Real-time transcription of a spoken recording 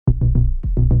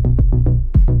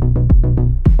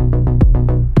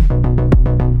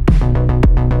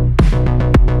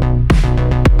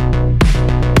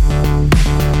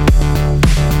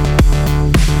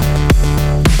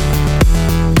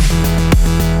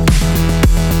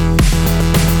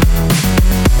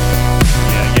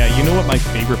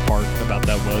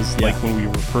like when we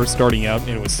were first starting out and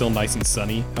it was still nice and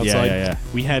sunny outside. Yeah.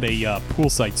 We had a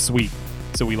poolside suite.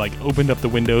 So we like opened up the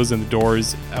windows and the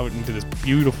doors out into this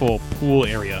beautiful pool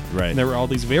area. Right. And there were all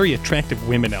these very attractive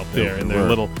women out there in their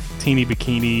little teeny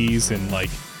bikinis, and like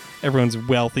everyone's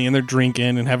wealthy and they're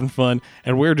drinking and having fun.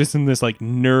 And we're just in this like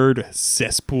nerd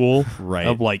cesspool Right.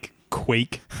 of like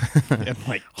Quake and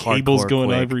like cables Hardcore going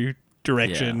Quake. every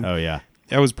direction. Oh yeah.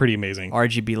 That was pretty amazing.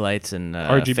 RGB lights and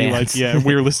RGB fans. lights, yeah.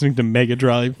 We were listening to Mega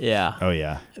Drive. Yeah. Oh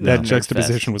yeah. That Nerd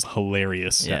juxtaposition was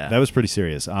hilarious. Yeah. That was pretty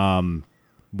serious.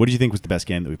 What do you think was the best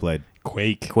game that we played?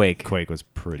 Quake. Quake was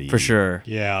pretty For sure.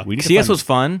 Yeah. We need to CS find- was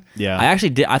fun. Yeah. I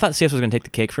actually did. I thought CS was going to take the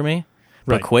cake for me,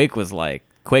 but Right. Quake was like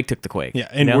Quake took the Quake. Yeah,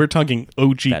 and you know? we're talking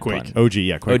OG Bad Quake. pun. OG,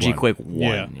 yeah, Quake OG 1. Quake 1.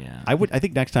 Yeah. Yeah. I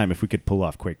think next time if we could pull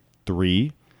off Quake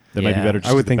 3, that might be Yeah. better.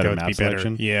 Just I would the think that better would map be better.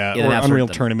 selection. Yeah, Yeah, the or maps Unreal were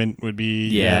the- Tournament would be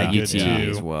Yeah, good UT too.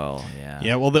 as well. Yeah.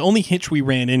 Yeah, well, the only hitch we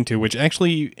ran into, which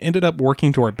actually ended up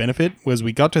working to our benefit, was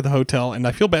we got to the hotel, and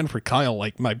I feel bad for Kyle,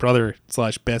 like my brother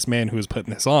 / best man who was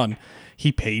putting this on.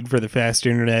 He paid for the fast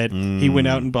internet. He went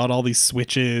out and bought all these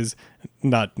switches,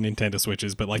 not Nintendo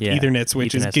switches, but like Yeah. Ethernet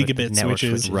switches, Ethernet gigabit network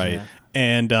switches. Right. yeah.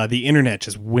 And the internet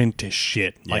just went to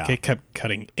shit. Like Yeah. it kept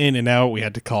cutting in and out. We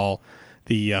had to call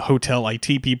the hotel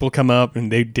IT people come up,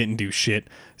 and they didn't do shit.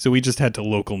 So we just had to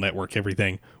local network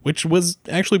everything, which was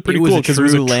actually pretty It was cool a because it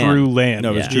was a true LAN. true LAN.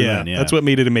 No, it was true LAN, yeah. That's what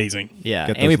made it amazing. Yeah,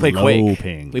 Get and we those played low Quake.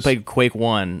 pings. We played Quake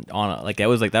 1 on like that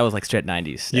was like straight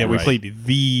 90s. Yeah, we Right. played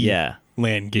the Yeah.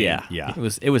 LAN game. Yeah, Yeah.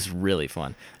 It was really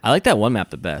fun. I like that one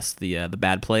map the best. The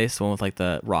bad place, the one with like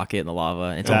the rocket and the lava.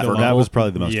 And it's all That vertical. was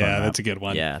probably the most fun Yeah, map. that's a good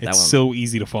one. Yeah, that it's one- so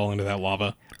easy to fall into that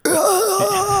lava.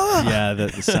 Yeah, the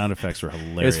sound effects were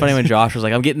hilarious. It was funny when Josh was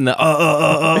like, "I'm getting the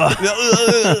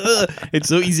It's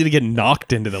so easy to get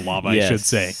knocked into the lava, I Yes. should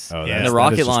say. Oh, yeah. that's- the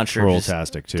rocket that is just launcher just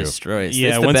troll-tastic, too. destroys." Yeah,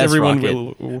 It's the once best everyone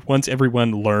rocket. once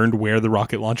everyone learned where the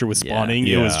rocket launcher was Yeah. spawning,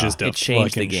 it was Yeah. just a It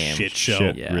changed the fucking game. shit show.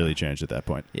 Shit Yeah. really changed at that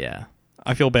point. Yeah,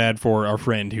 I feel bad for our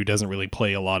friend who doesn't really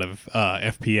play a lot of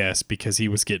FPS because he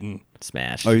was getting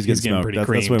smash. Oh, he's getting getting smoked. pretty That's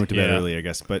why we creamed, went to bed yeah. early, I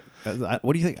guess. But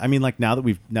what do you think? I mean, like now that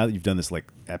you've done this like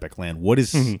Epic LAN, what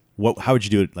is how would you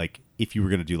do it? Like if you were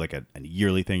going to do like a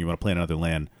yearly thing, you want to play another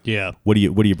LAN. yeah What do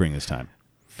you bring this time?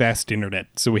 fast internet,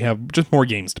 so we have just more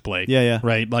games to play. Yeah.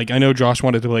 Right, like I know Josh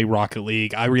wanted to play Rocket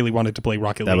League. I really wanted to play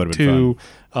Rocket That League would've been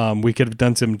 2. We could have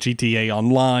done some GTA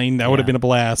Online. That would have Yeah. been a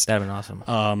blast. That'd been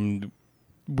awesome.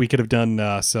 We could have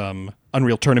done some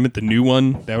Unreal Tournament, the new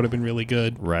one. That would have been really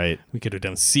good. Right. We could have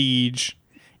done Siege.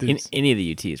 Any of the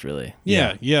UTs really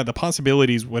Yeah. The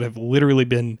possibilities would have literally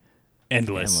been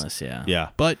endless. endless. Yeah, Yeah.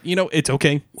 But it's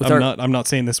okay. With I'm not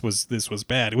saying this was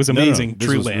bad. It was No, no, amazing. This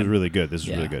True was land. really good. This was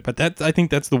Yeah. really good. But I think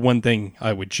that's the one thing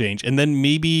I would change, and then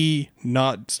maybe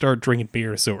not start drinking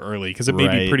beer so early because it made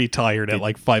me Right. pretty tired at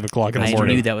like 5 o'clock in the I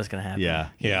morning. knew that was gonna happen. Yeah.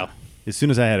 Yeah, As soon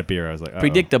as I had a beer, I was like,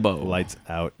 Predictable. Lights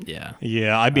out. yeah.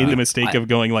 yeah. I made the mistake of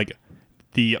going like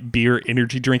the beer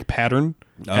energy drink pattern,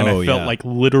 and I Oh, felt yeah. like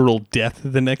literal death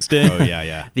the next day. Oh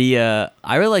yeah. The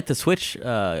I really like the Switch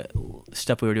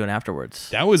stuff we were doing afterwards.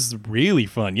 That was really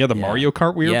fun. Yeah, the Yeah. Mario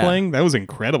Kart we were Yeah. playing, that was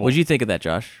incredible. What did you think of that,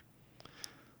 Josh?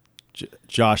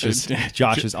 Josh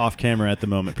is off camera at the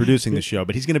moment producing the show,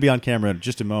 but he's going to be on camera in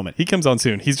just a moment. He comes on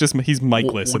soon. He's mic-less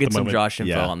We'll at get the some moment. Josh info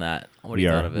Yeah. on that. What do we you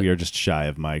are thought of it? we are just shy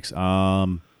of mics.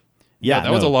 Yeah,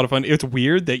 that was no. a lot of fun. It's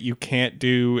weird that you can't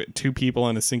do two people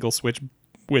on a single Switch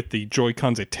with the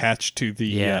Joy-Cons attached to the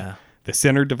Yeah. the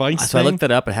center device. So I thing. looked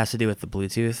that up. It has to do with the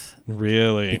Bluetooth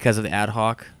Really? because of the ad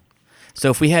hoc. So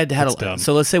if we had That's dumb.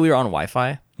 so let's say we were on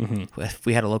Wi-Fi. If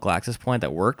we had a local access point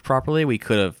that worked properly, we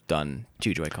could have done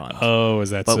two Joy-Cons. Oh,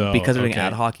 is that but so? because we're doing Okay.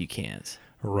 ad hoc, you can't.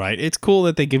 Right. It's cool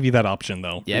that they give you that option,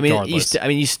 though. Yeah, I mean, regardless.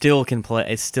 you still can play.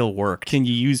 It still worked. Can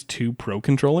you use two Pro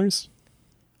controllers?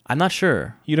 I'm not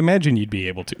sure. You'd imagine you'd be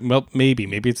able to. Well, maybe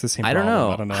it's the same. I don't problem.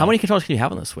 know. I don't know. How many controllers can you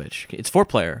have on the Switch? It's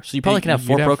 4-player, so you probably can have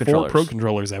You'd 4 Pro controllers. 4 Pro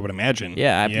controllers, I would imagine.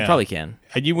 Yeah, you probably can.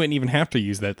 And you wouldn't even have to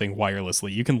use that thing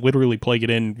wirelessly. You can literally plug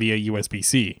it in via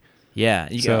USB-C. Yeah.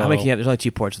 How many can you have? There's only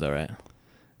 2 ports though, right?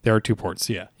 There are 2 ports.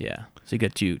 Yeah. Yeah. So you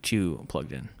get two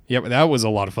plugged in. Yeah, but that was a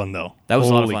lot of fun, though. That was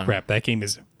a lot of Holy fun. crap! That game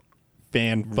is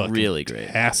Really great.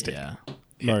 fantastic. Yeah.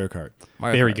 Mario Kart.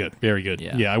 Mario Very Kart. good. Very good.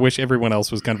 Yeah. Yeah. I wish everyone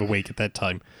else was kind of awake at that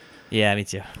time. Yeah, me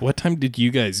too. What time did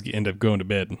you guys end up going to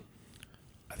bed?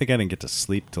 I think I didn't get to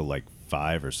sleep till like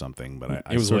 5 or something, but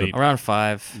I It was sort late. of, Around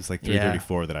 5. it's like Yeah.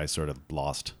 3:34 that I sort of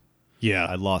lost. Yeah.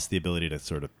 I lost the ability to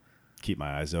sort of keep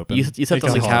my eyes open. You slept on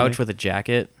the Because- couch with a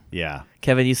jacket. Yeah.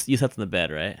 Kevin, you slept on the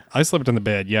bed, right? I slept in the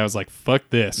bed. Yeah, I was like, "Fuck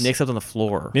this." Nick slept on the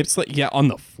floor, Nip slept, yeah, on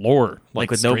the floor, like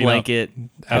with no straight up. blanket.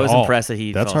 I At was all. impressed that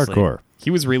he. That's fell asleep. hardcore. He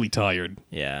was really tired.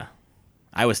 Yeah,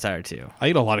 I was tired too. I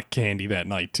ate a lot of candy that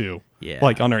night too. Yeah.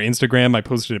 Like on our Instagram, I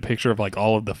posted a picture of like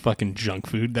all of the fucking junk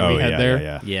food that we had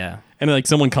there. Yeah. And like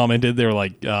someone commented, they were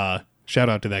like, shout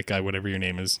out to that guy, whatever your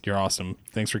name is. You're awesome.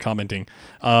 Thanks for commenting.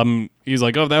 He's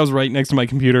like, oh, that was right next to my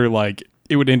computer. Like,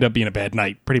 it would end up being a bad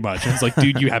night, pretty much. And it's like,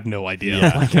 dude, you have no idea.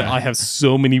 Like, I have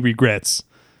so many regrets.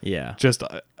 Yeah. Just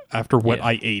after what Yeah.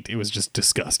 I ate, it was just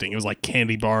disgusting. It was like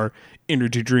candy bar,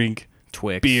 energy drink,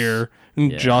 Twix. beer.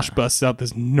 And Yeah. Josh busts out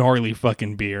this gnarly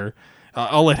fucking beer.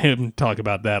 I'll let him talk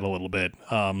about that a little bit.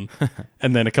 And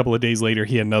then a couple of days later,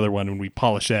 he had another one, and we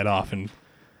polished that off and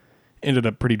ended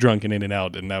up pretty drunk and in and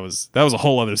out. And that was a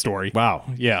whole other story. Wow.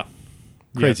 Yeah.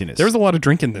 Craziness. Yeah. There was a lot of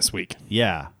drinking this week.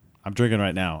 Yeah. I'm drinking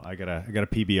right now. I got a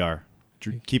PBR.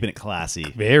 Keeping it classy.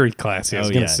 Very classy, I was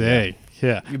Oh, going yeah, to say.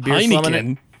 Yeah. beer slumming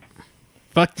Heineken.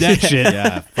 Fuck that shit.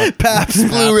 Yeah. Fuck Pabst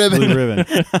Blue Ribbon. Blue Ribbon.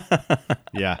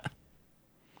 Yeah.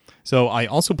 So I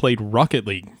also played Rocket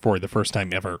League for the first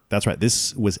time ever. That's right.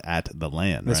 This was at the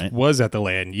LAN, This right? was at the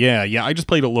LAN. Yeah. I just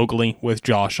played it locally with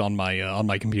Josh on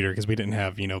my computer because we didn't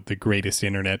have the greatest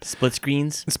internet. Split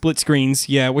screens. Split screens,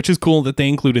 yeah, which is cool that they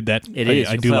included that. It is.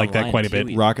 I You do play like that online quite a too, bit.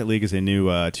 even. Rocket League is a new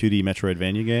 2D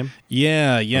Metroidvania game.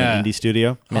 Yeah. From an indie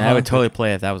studio. I mean, I would totally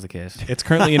play it if that was the case. It's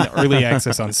currently in early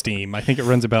access on Steam. I think it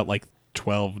runs about like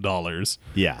 $12.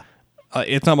 Yeah.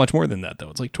 It's not much more than that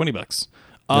though. It's like $20.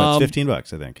 No, it's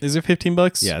 $15, I think. Is it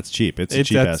 $15? Yeah, it's cheap. It's a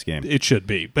cheap ass game. It should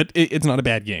be, but it's not a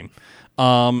bad game.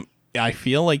 I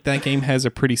feel like that game has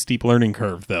a pretty steep learning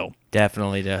curve though.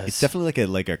 Definitely does. It's definitely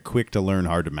like a quick to learn,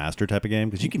 hard to master type of game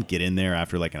because you can get in there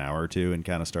after like an hour or two and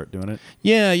kind of start doing it.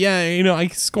 Yeah. I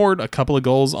scored a couple of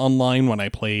goals online when I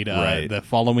played Right. the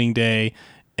following day,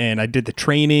 and I did the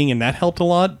training, and that helped a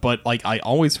lot. But like, I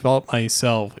always felt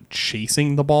myself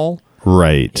chasing the ball,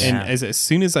 Right. and Yeah. as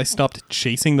soon as I stopped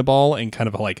chasing the ball and kind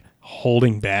of like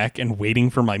holding back and waiting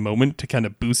for my moment to kind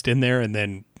of boost in there and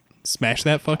then smash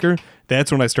that fucker,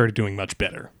 that's when I started doing much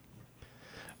better.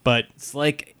 But It's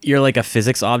like you're like a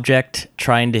physics object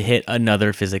trying to hit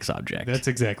another physics object. that's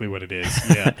exactly what it is.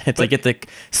 Yeah. It's like you have to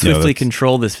swiftly that's-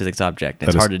 control this physics object.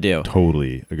 It's That is hard to do.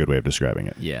 Totally a good way of describing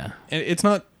it. Yeah. And it's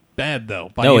not bad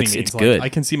though. By No, any it's means. Like, good. I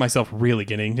can see myself really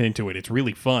getting into it. It's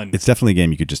really fun. It's definitely a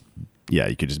game you could just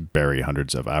bury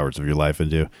hundreds of hours of your life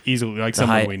into. Easily like It's a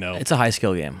someone high, we know. It's a high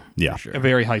skill game. Yeah. For sure. A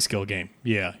very high skill game.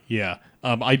 Yeah.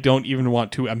 I don't even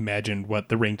want to imagine what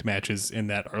the ranked matches in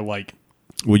that are like.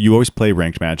 Well, you always play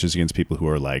ranked matches against people who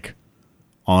are like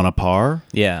on a par.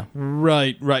 Yeah.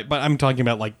 Right. But I'm talking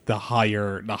about like the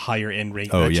higher end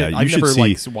ranked Oh, matches. yeah, you I've should never see-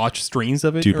 like watched streams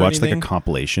of it. Dude, or watch like anything. a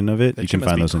compilation of it. That You shit can must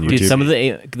find be those on cool. YouTube. Dude, some of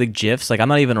the GIFs, like I'm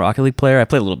not even Rocket League player. I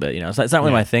play a little bit, It's not really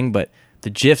Yeah. my thing, but the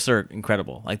GIFs are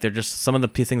incredible. Like they're just some of the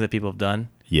things that people have done.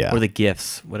 Yeah. Or the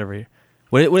GIFs, whatever.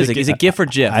 What is it? Is it GIF or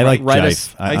GIF? I like write Jive.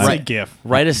 us, I say GIF.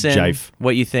 write us in Jive.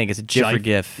 what you think. Is it GIF or Jive.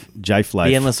 GIF? Jive Life.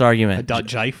 The endless argument. Dot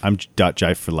jive. I'm dot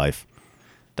Jive for life.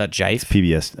 Dot Jive.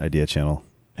 PBS idea channel.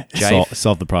 Jive.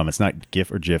 Solve the problem. It's not GIF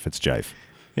or GIF. It's Jive.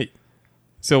 Hey,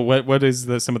 so what is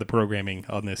some of the programming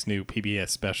on this new PBS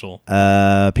special?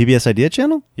 PBS idea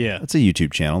channel. Yeah. That's a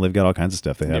YouTube channel. They've got all kinds of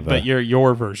stuff. They have. But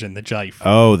your version, the jive.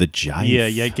 Oh, the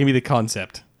Jive. Yeah. Give me the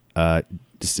concept.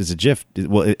 Just is a GIF.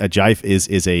 Well, a GIF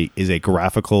is a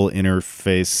graphical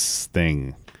interface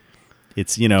thing.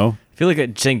 It's I feel like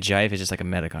saying Jive is just like a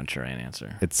meta-contrarian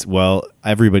answer. it's the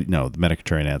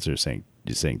Metacontrarian answer is saying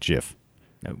GIF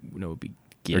No, it would be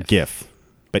GIF. or GIF,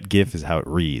 but GIF is how it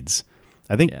reads.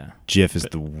 I think Yeah. GIF is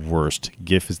the worst.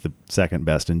 GIF is the second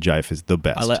best, and Jive is the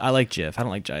best. I like GIF. I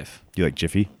don't like Jive. You like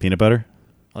Jiffy peanut butter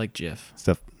I like GIF.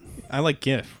 stuff? I like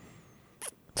GIF.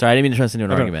 Sorry, I didn't mean to turn this into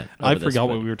an argument. I over this, forgot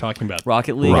but what we were talking about.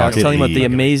 Rocket League. I was Rocket telling you about the League.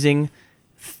 amazing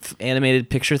animated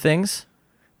picture things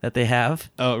that they have.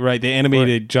 Oh, right. The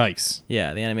animated jives.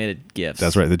 Yeah, the animated GIFs.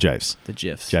 That's right, the Jives. The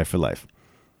GIFs. Jive for life.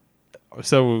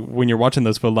 So when you're watching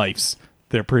those for lives,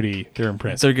 they're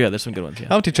impressive. They're good. There's some good ones. Yeah.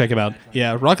 I'll have to check them out.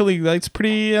 Yeah, Rocket League, that's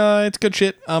pretty, it's good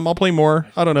shit. I'll play more.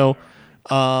 I don't know.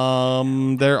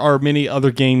 There are many other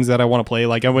games that I want to play.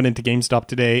 Like I went into GameStop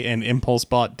today and Impulse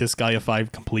bought Disgaea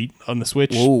 5 Complete on the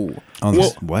Switch. Whoa. On Whoa.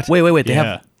 this, what? Wait.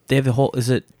 Yeah. They have the whole. Is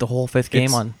it the whole fifth game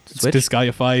It's- on it's Switch?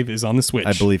 Disgaea 5 is on the Switch.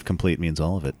 I believe complete means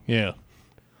all of it. Yeah.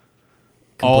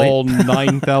 Complete? All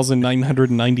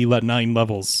 9,999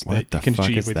 levels What that the you can fuck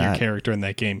achieve is with your that? character in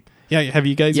that game. Yeah, have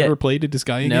you guys Yeah. ever played a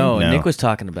Disgaea no, game? No. Nick was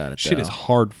talking about it. Shit though. is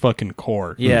hard fucking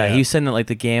core. Yeah, he was saying that like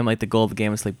the game, like the goal of the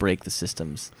game is to like break the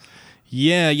systems.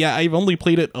 Yeah. I've only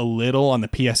played it a little on the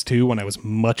PS2 when I was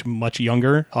much, much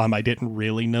younger. I didn't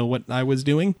really know what I was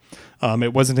doing.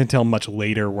 It wasn't until much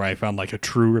later where I found like a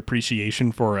true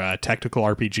appreciation for tactical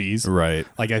RPGs. Right.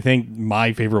 Like I think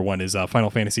my favorite one is Final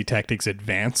Fantasy Tactics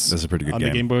Advance. That's a pretty good on game.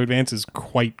 the Game Boy Advance is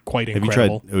quite Have you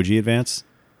incredible. tried OG Advance?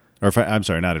 I'm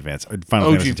sorry, not Advance.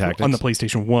 Final Fantasy Tactics. on the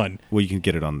PlayStation 1. Well, you can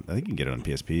get it on. I think you can get it on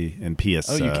PSP and PS.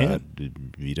 Oh, you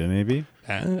can? Vita, maybe.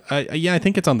 Yeah, I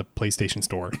think it's on the PlayStation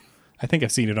Store. I think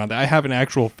I've seen it on that. I have an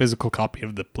actual physical copy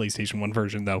of the PlayStation 1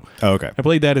 version, though. Oh, okay. I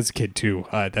played that as a kid, too.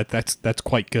 That's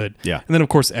quite good. Yeah. And then, of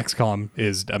course, XCOM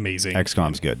is amazing.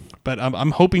 XCOM's good. But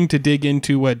I'm hoping to dig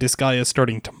into Disgaea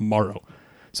starting tomorrow.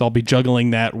 So I'll be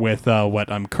juggling that with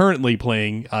what I'm currently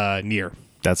playing, Nier.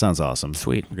 That sounds awesome.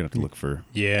 Sweet. We're gonna have to look for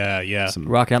Yeah. some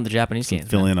Rocking out the Japanese games.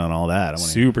 fill in on all that. I wanna,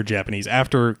 Super Japanese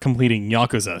after completing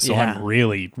Yakuza. So Yeah. I'm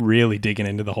really, really digging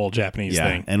into the whole Japanese yeah,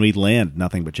 thing. and we'd land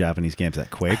nothing but Japanese games.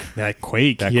 That Quake, That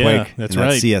Quake. that yeah, Quake, that's and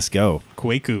right. That CS:GO,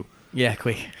 Quaku. Yeah,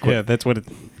 quick. Yeah, that's what it.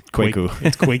 Quaku.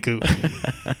 It's Quaku.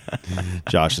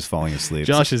 Josh is falling asleep.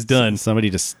 Josh is done.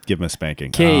 Somebody just give him a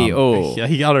spanking. KO. Yeah,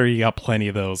 he already got plenty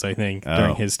of those, I think,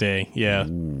 during his day. Yeah.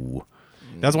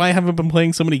 That's why I haven't been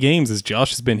playing so many games, as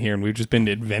Josh has been here, and we've just been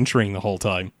adventuring the whole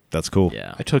time. That's cool.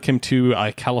 Yeah. I took him to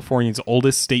California's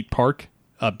oldest state park,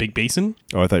 Big Basin.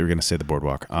 Oh, I thought you were gonna say the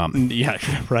boardwalk. Yeah,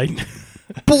 right?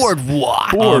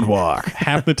 Boardwalk.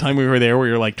 Half the time we were there, we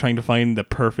were like trying to find the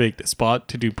perfect spot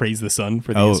to do Praise the Sun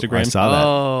for the Oh, Instagram. I saw that.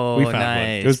 Oh, We found nice. one.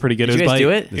 It was pretty good. Did it you was guys by, do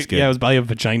it? It's good. Yeah, it was by a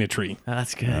vagina tree. Oh,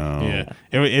 that's good. Yeah.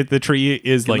 The tree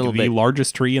is like little the bit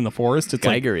largest tree in the forest. It's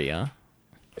like Geigery, huh?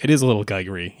 it is a little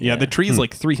geigery. Yeah, the tree is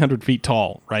like 300 feet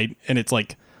tall, right? And it's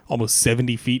like almost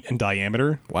 70 feet in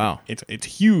diameter. Wow. It's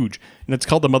huge, and it's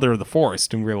called the Mother of the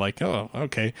Forest. And we were like, oh,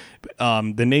 okay.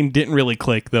 The name didn't really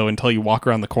click though until you walk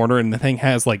around the corner, and the thing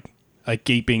has like a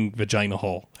gaping vagina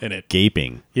hole in it.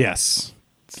 Gaping. Yes,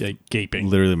 gaping.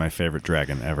 Literally my favorite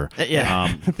dragon ever.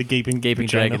 Yeah. The gaping Gaping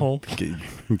vagina dragon. hole.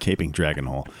 Gaping dragon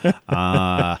hole.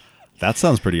 That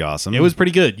sounds pretty awesome. It was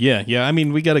pretty good. Yeah. I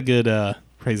mean, we got a good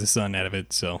Praise the Sun out of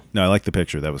it, so No, I like the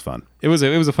picture. That was fun. it was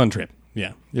a fun trip.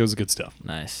 Yeah, it was good stuff.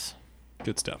 Nice.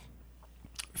 Good stuff.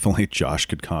 If only Josh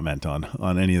could comment on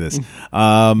any of this.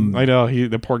 I know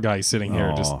the poor guy sitting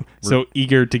here just Aw. so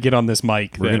eager to get on this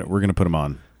mic. that- We're gonna put him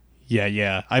on.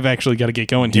 Yeah. I've actually got to get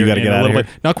going Do you here gotta in get a out of little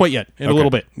here? bit. Not quite yet. In a Okay. little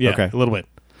bit. Yeah, Okay. a little bit.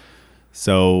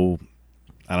 So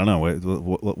I don't know.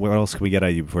 What else can we get out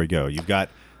of you before you go? You've got.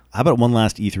 How about one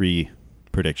last E3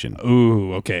 prediction?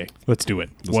 Ooh, okay. Let's do it.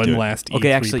 One do it. last E3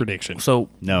 Okay, actually, prediction. So,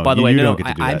 No, by the you way, don't no, get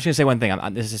to do I'm that. just gonna say one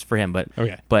thing. This is for him, but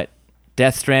Okay. But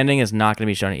Death Stranding is not gonna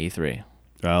be shown at E3.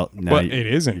 Well, now But it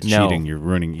isn't. No. cheating. You're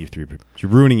ruining E3. You're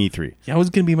ruining E3. Yeah, that was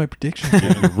going to be my prediction.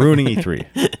 You're ruining E3.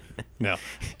 No.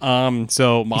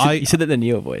 So my You said that in the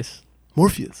Neo voice.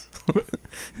 Morpheus.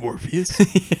 Morpheus.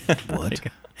 What?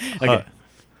 Okay.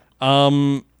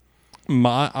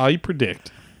 I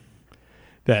predict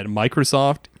that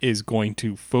Microsoft is going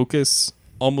to focus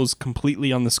almost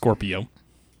completely on the Scorpio.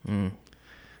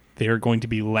 They are going to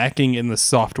be lacking in the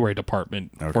software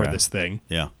department for Okay. this thing.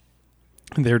 Yeah.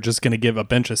 They're just going to give a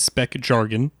bunch of spec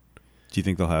jargon. Do you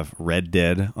think they'll have Red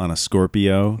Dead on a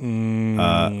Scorpio,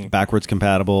 backwards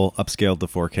compatible, upscaled to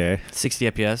 4K? 60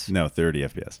 FPS. No, 30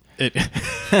 FPS.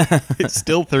 It's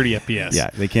still 30 FPS. Yeah,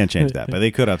 they can't change that, but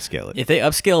they could upscale it. If they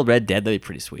upscaled Red Dead, that'd be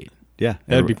pretty sweet. Yeah,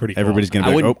 That'd be pretty cool. Everybody's gonna I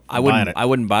be wouldn't. like, I I'm wouldn't. buying it. I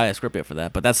wouldn't buy a Scorpio for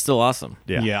that, but that's still awesome.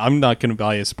 Yeah. I'm not going to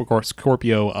buy a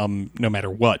Scorpio no matter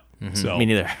what. So Me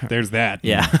neither. There's that.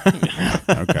 Yeah.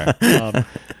 Okay.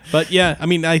 But yeah, I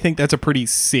mean, I think that's a pretty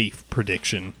safe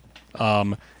prediction.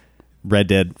 Red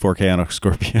Dead 4K on a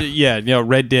Scorpio. Yeah,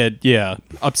 Red Dead,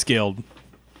 upscaled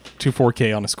to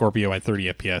 4K on a Scorpio at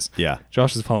 30 FPS. Yeah.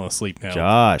 Josh is falling asleep now.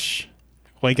 Josh,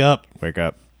 Wake up. wake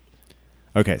up.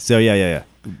 Okay, so yeah.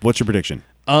 What's your prediction?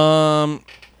 Oh,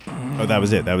 that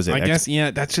was it. I guess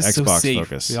that's just so Xbox safe.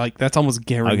 focus. Like that's almost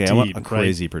guaranteed. Okay, I want a right?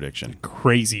 crazy prediction.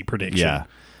 crazy prediction. Yeah.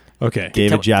 Okay.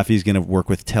 David Jaffe's going to work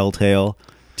with Telltale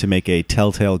to make a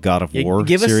Telltale God of Yeah, War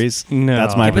give us- series. No.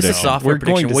 That's my Give us a prediction. software We're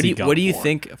going prediction. to What see do you God What do you of War.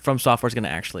 think From Software is going to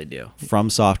actually do?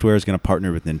 From Software is going to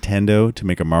partner with Nintendo to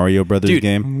make a Mario Brothers Dude,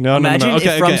 game. No. Imagine if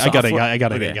Okay, From I got it. Software- I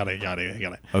got Okay.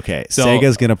 it. Okay, So-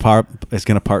 Sega's going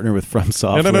to partner with From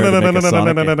Software. No. to make a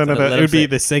Sonic game. It Let would him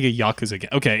be say. the Sega Yakuza game.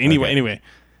 Okay. Anyway.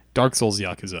 Dark Souls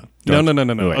Yakuza. Dark-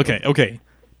 No. wait. Okay.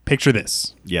 Picture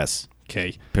this. Yes,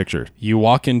 Okay. picture. You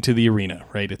walk into the arena,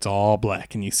 right? It's all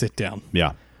black, and you sit down,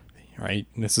 Yeah, right?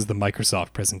 And this is the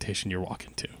Microsoft presentation you're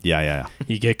walking to. yeah.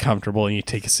 You get comfortable and you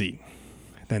take a seat.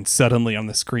 Then suddenly on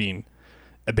the screen,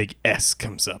 a big S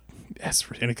comes up.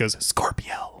 And it goes,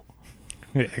 Scorpio.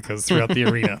 It goes throughout the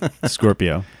arena.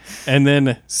 Scorpio. And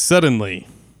then suddenly,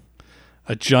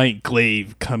 a giant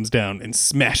glaive comes down and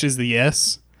smashes the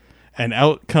S. And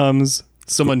out comes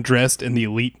someone dressed in the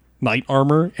elite knight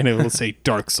armor, and it will say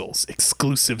Dark Souls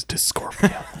exclusive to Scorpio,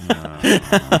 Fuck.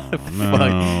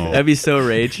 That'd be so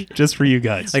rage. just for you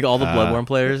guys. Like all the Bloodborne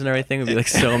players and everything would be like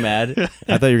so mad.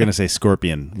 I thought you were gonna say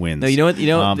Scorpion wins. No, you know what?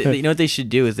 You Um, know what they should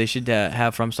do is they should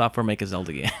have From Software make a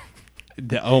Zelda game.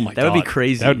 Oh my god, That would be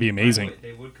crazy. That would be amazing.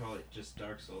 They would call it just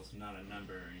Dark Souls, not a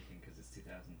number or anything, because it's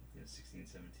 2016,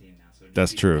 17 now. So it'd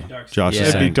That's just be true. Dark Souls. Josh Yeah. is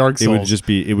It'd be saying Dark it would Souls.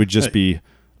 just be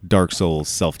Dark Souls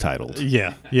self-titled.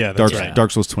 Yeah, that's Dark right.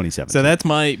 Dark Souls 27. So that's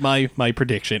my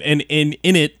prediction, and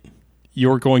in it,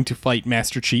 you're going to fight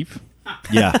Master Chief,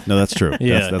 yeah, no, that's true.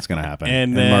 Yeah. That's gonna happen.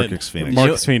 and And then Marcus Phoenix.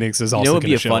 Marcus Phoenix is You also know what would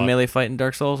going be to a show fun up. melee fight in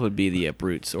Dark Souls would be the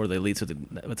brutes or the elites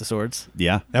with the swords.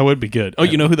 Yeah. That would be good. Oh,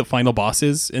 you know who the final boss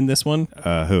is in this one?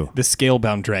 Who? The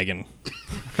Scalebound Dragon.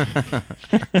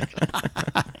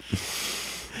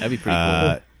 That'd be pretty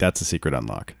cool. That's a secret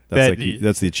unlock. That's That-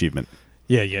 that's the achievement.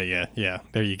 Yeah.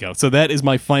 There you go. So that is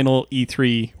my final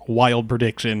E3 wild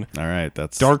prediction. All right,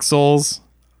 that's Dark Souls,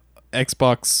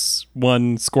 Xbox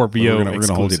One, Scorpio. We're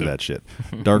gonna hold you to exclusive. that shit.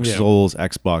 Dark Yeah. Souls,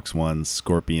 Xbox One,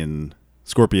 Scorpio,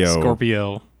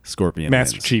 Scorpio,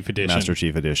 Master wins. Chief Edition. Master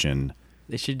Chief Edition,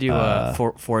 They should do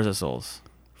Forza Souls.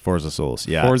 Forza Souls.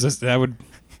 Yeah, Forza, that would.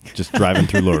 just driving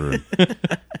through Lord.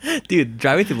 Dude,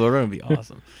 driving through Lord Run would be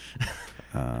awesome.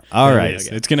 All right,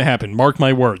 It's going to happen. Mark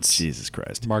my words. Jesus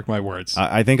Christ. Mark my words.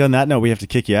 I think on that note, we have to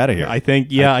kick you out of here. I think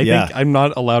I'm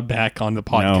not allowed back on the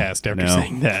podcast after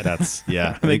saying that. That's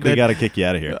I think think we that- got to kick you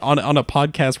out of here. on a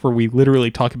podcast where we literally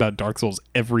talk about Dark Souls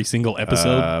every single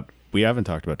episode. We haven't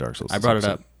talked about Dark Souls. I this brought it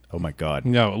episode. up. Oh my god.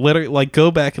 No, literally, like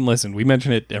go back and listen. We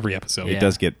mention it every episode. Yeah. It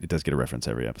does get a reference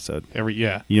every episode.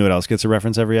 Yeah. You know what else gets a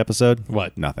reference every episode?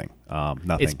 What? Nothing.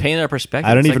 Nothing. It's painting our perspective.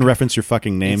 I don't It's even like- reference your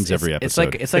fucking names it's- every it's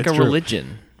episode. It's like That's a true.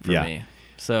 religion for Yeah. me.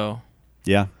 So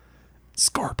yeah.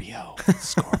 Scorpio.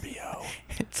 Scorpio.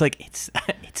 it's like it's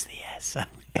the S.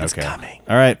 It's Okay. coming.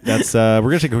 All right. That's we're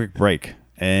gonna take a quick break.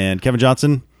 And Kevin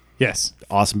Johnson, Yes.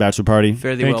 awesome bachelor party.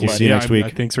 Fairly Thank well, you. bud. See you next I'm-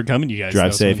 week. Thanks for coming, you guys. That Drive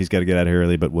was safe. fun. He's got to get out of here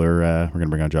early, but we're gonna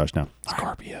bring on Josh now.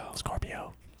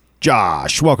 Scorpio.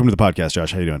 Josh, welcome to the podcast.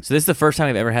 Josh, how you doing? So this is the first time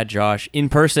I've ever had Josh in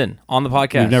person on the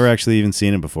podcast. You've never actually even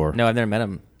seen him before. No, I've never met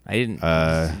him. I didn't.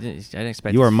 I didn't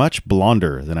expect. You are much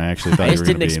blonder than I actually thought I you just were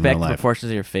going didn't to be in real expect the life.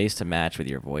 proportions of your face to match with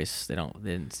your voice. They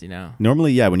didn't. You know.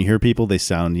 Normally, yeah, when you hear people, they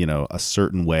sound, a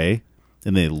certain way,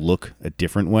 and they look a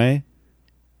different way.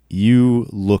 You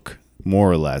look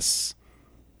more or less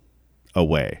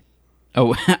away.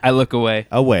 Oh, I look away.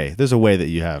 Away. There's a way that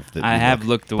you have. That I you have look.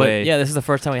 looked But away. yeah, this is the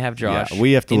first time we have Josh. Yeah,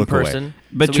 we have to in look away. person.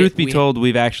 But So truth we- be told,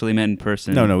 we've actually met in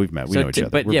person. No, we've met. We know each other.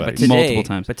 But We're yeah, but buddies. today, Multiple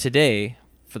times. But today,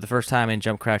 for the first time in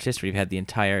Jump Crouch history, we've had the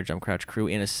entire Jump Crouch crew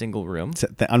in a single room.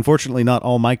 Unfortunately, not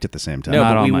all mic'd at the same time. No, Not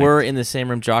but all we mic'd. were in the same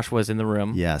room. Josh was in the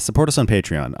room. Yeah, support us on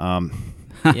Patreon.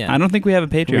 Yeah. I don't think we have a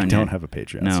Patreon. We don't yet. have a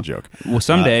Patreon. No. That's a joke. Well,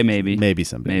 someday maybe. Maybe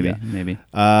someday. Maybe. yeah. Maybe.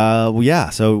 Well, yeah.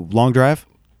 So long drive.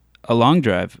 A long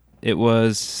drive.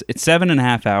 It's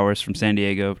 7.5 hours from San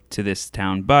Diego to this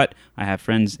town, but I have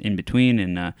friends in between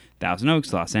in Thousand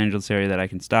Oaks, Los Angeles area that I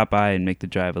can stop by and make the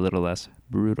drive a little less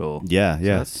brutal. Yeah, So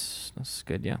yeah. that's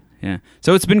good. Yeah. Yeah.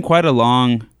 So it's been quite a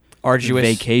long Arduous.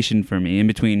 vacation for me in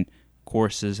between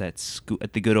courses at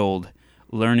the good old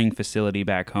learning facility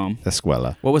back home.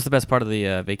 Escuela. What was the best part of the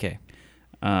vacay?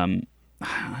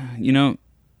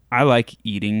 I like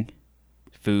eating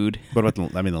food. What about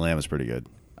the lamb is pretty good.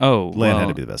 Oh, Lamb well, had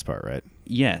to be the best part, right?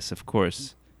 yes, of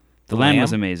course. The The lamb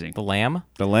was lamb? amazing. The lamb.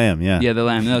 The lamb, yeah. Yeah, the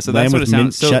lamb. No, so Lamb that's what with it sounds.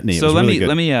 mint So, chutney. It so was let really me good.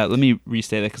 let me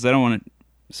restate that because I don't want to.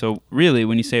 So really,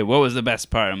 when you say what was the best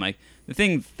part, I'm like the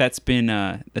thing that's been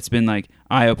like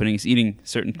eye opening is eating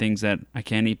certain things that I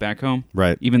can't eat back home.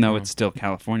 Right. Even though it's still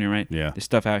California, right? Yeah. There's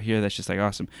stuff out here that's just like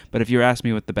awesome. But if you were asking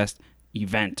me what the best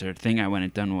event or thing I went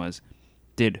and done was,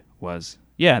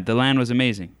 yeah, the land was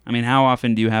amazing. I mean, how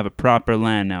often do you have a proper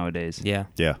land nowadays? Yeah,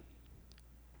 Yeah.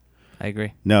 I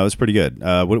agree. No, it was pretty good.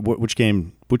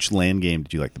 Which land game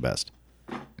did you like the best?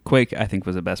 Quake, I think,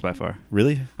 was the best by far.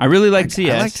 Really? I really liked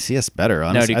CS. I liked CS better, No,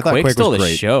 honestly. dude, I thought Quake Quake stole was the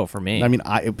great. show for me. I mean,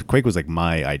 Quake was like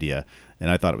my idea,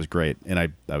 and I thought it was great, and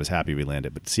I was happy we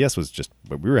landed. But CS was just,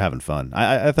 we were having fun.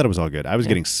 I thought it was all good. I was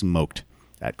getting smoked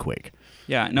at Quake.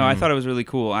 Yeah, no, I thought it was really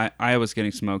cool. I was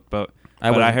getting smoked, but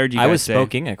I heard you guys I was say,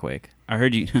 smoking at Quake. I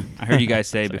heard you guys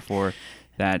say before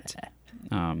that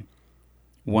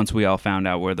once we all found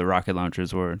out where the rocket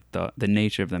launchers were, the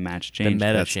nature of the match The changed.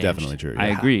 meta That's changed. definitely true. I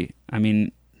yeah. agree. I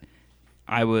mean,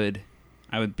 I would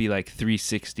be like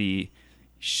 360,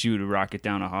 shoot a rocket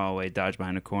down a hallway, dodge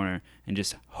behind a corner, and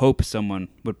just hope someone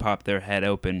would pop their head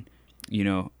open,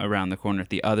 around the corner at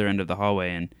the other end of the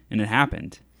hallway, and it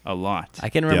happened. a lot. I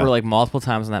can remember Yeah. like multiple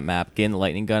times on that map getting the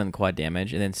lightning gun and the quad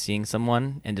damage, and then seeing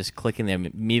someone and just clicking them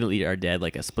immediately are dead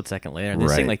like a split second later, and then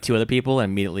seeing Right. like 2 other people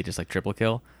and immediately just like triple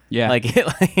kill. Yeah. like,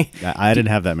 I didn't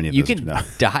have that many of you those. can no.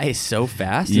 die so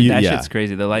fast. You- that yeah. shit's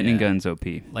crazy. The lightning Yeah. gun's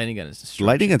OP. Lightning gun is destruction.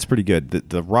 Lightning gun's pretty good.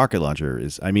 The rocket launcher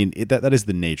is. I mean, that is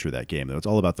the nature of that game, though. It's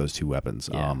all about those 2 weapons.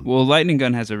 Yeah. Well, lightning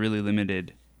gun has a really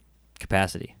limited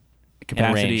capacity.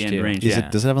 capacity range, and too. range. Is Yeah.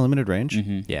 it? Does it have a limited range?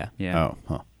 Mhm. Yeah. Yeah. Oh,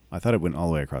 huh. I thought it went all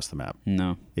the way across the map.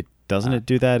 No. It doesn't. It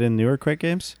do that in newer Quake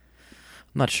games?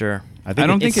 I'm not sure. I think. I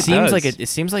don't It think it seems does. like it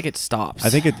seems like it stops. I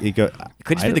think it go.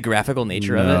 could just I be the don't- graphical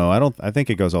nature of it. No, I don't. I think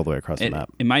it goes all the way across the It, map.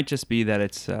 it might just be that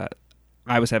it's.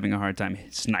 I was having a hard time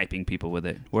sniping people with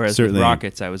it, whereas Certainly. with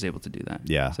rockets, I was able to do that.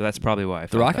 Yeah. So that's probably why I The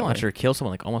felt rocket that way. launcher kills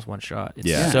someone like almost one shot. It's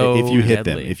Yeah. so if you hit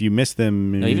deadly. them, if you miss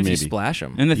them, no, even maybe. if you splash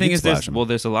them. And the You thing can is, splash 'em.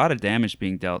 there's a lot of damage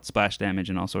being dealt, splash damage,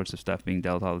 and all sorts of stuff being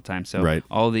dealt all the time. So Right.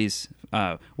 all these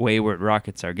wayward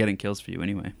rockets are getting kills for you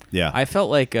anyway. Yeah. I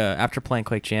felt like after playing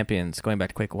Quake Champions, going back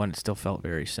to Quake 1, it still felt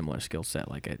very similar skill set.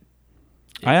 Like it.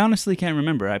 I honestly can't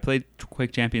remember. I played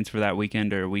Quake Champions for that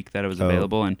weekend or week that it was Oh.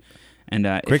 available, and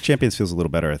Quake it- Champions feels a little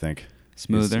better, I think.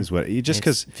 smoother. Is what just It's-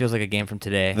 because it feels like a game from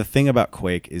today. the thing about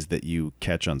Quake is that you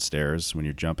catch on stairs when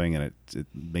you're jumping, and it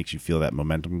makes you feel that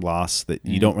momentum loss that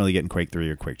you don't really get in Quake 3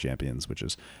 or Quake Champions, which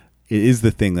is it is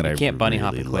the thing that you I can't bunny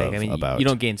hop really in Quake. love I mean, about you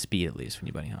don't gain speed at least when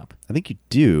you bunny hop. I think you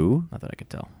do. Not that I could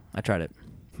tell. I tried it.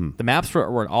 The maps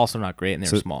were also not great and they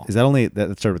So were small. Is that only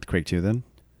that started with Quake 2 then?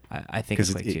 I think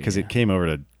it's Quake 2. Because it came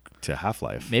over to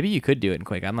Half-Life. Maybe you could do it in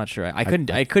Quake. I'm not sure. I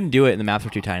couldn't do it and the maps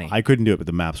were too tiny. I couldn't do it, but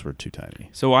the maps were too tiny.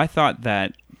 So I thought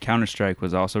that Counter-Strike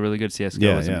was also really good. CS:GO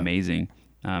Yeah, was yeah. amazing.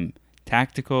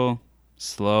 Tactical,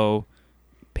 slow,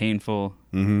 painful,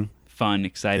 fun,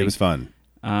 exciting. It was fun.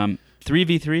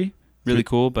 3v3, really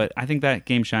cool, but I think that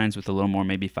game shines with a little more,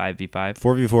 maybe 5v5.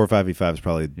 4v4 or 5v5 is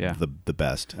probably Yeah. the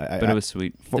best. But it was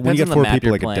sweet. when Depends you on get the 4 map people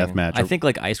you're like playing. a deathmatch. I think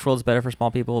like Ice World's better for small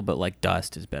people, but like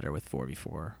Dust is better with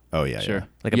 4v4. Oh yeah, Sure. yeah.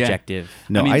 Like Yeah. objective.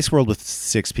 No, I mean- Ice World with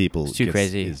 6 people It's too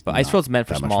crazy. is But Ice not World's meant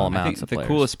for that much small fun. amounts. I think of the players.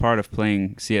 coolest part of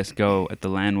playing CS:GO at the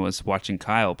LAN was watching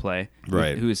Kyle play,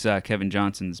 Right. who's Kevin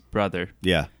Johnson's brother.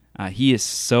 Yeah. He is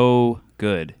so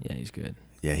good. Yeah, he's good.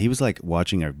 Yeah, he was like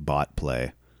watching a bot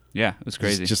play. Yeah, it was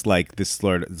crazy. Just like this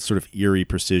sort of eerie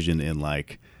precision in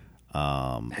like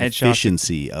Headshots.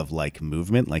 efficiency of like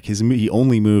movement. Like he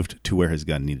only moved to where his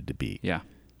gun needed to be. Yeah.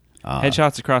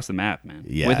 Headshots across the map, man.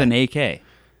 yeah. With an AK.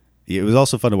 It was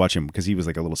also fun to watch him because he was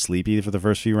like a little sleepy for the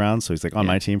first few rounds. So he's like on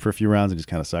my team for a few rounds and just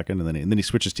kind of sucking, and then he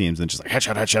switches teams and just like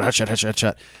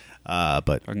headshot.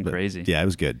 But Fucking crazy. Yeah, it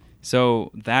was good.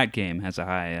 So that game has a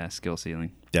high skill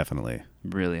ceiling. Definitely.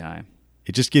 Really high.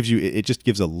 It just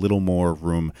gives a little more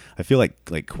room. I feel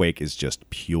like Quake is just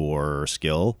pure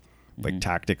skill. Like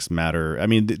tactics matter. I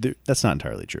mean, that's not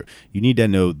entirely true. You need to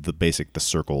know the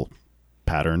circle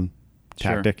pattern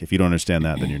Sure. tactic. If you don't understand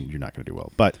that, then you're not going to do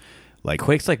well. But like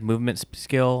Quake's like movement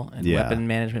skill and Yeah. weapon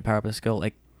management, power up skill.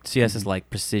 Like CS is like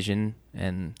precision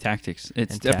and Tactics.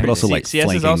 It's And tactics. But also, like, CS is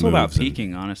flanking also about moves and-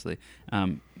 peeking, honestly.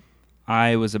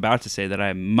 I was about to say that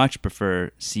I much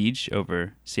prefer Siege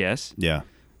over CS. yeah,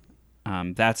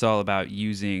 That's all about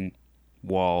using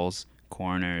walls,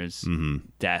 corners, Mm-hmm.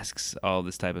 desks, all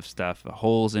this type of stuff,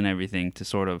 holes and everything to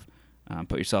sort of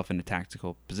put yourself in a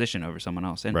tactical position over someone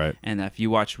else. And, Right. and if you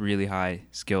watch really high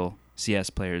skill CS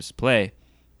players play,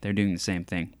 they're doing the same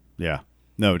thing. yeah.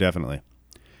 No, definitely.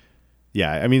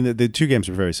 Yeah, I mean the 2 games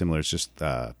are very similar. It's just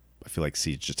I feel like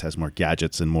Siege just has more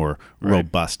gadgets and more Right.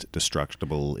 robust,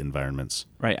 destructible environments.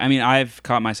 Right. I mean, I've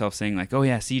caught myself saying like, "Oh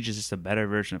yeah, Siege is just a better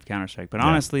version of Counter-Strike." But Yeah.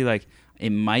 honestly, like,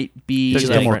 it might be It's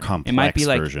just a like, more It might be complex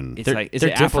like version. it's They're- like is they're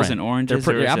it apples different. and oranges?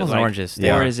 They're or is apples it and like, oranges.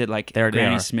 Yeah. Or is it like They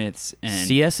Granny are. Smiths and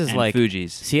CS is and like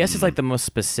Fuji's? CS is like the most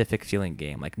specific feeling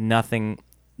game. Like nothing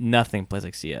plays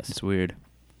like CS. It's weird.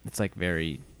 It's like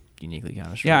very uniquely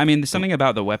Counter-Strike. Yeah, I mean, there's something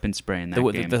about the weapon spray in that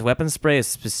the, game. the weapon spray is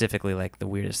specifically like the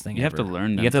weirdest thing. You have ever. to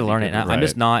learn You them have to to be learn it. good And with I'm it.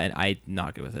 just not, and I'm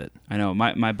not good with it. I know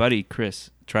my buddy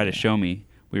Chris tried to show me.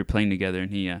 We were playing together,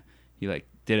 and he like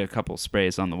did a couple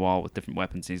sprays on the wall with different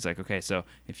weapons. And he's like, okay, so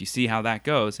if you see how that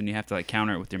goes, and you have to like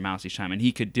counter it with your mouse each time, and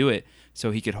he could do it,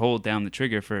 so he could hold down the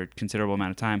trigger for a considerable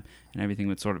amount of time, and everything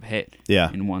would sort of hit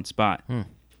Yeah. in one spot.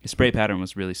 The spray pattern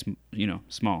was really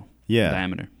small Yeah. in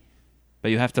diameter, but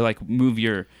you have to like move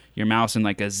your mouse in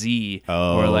like a Z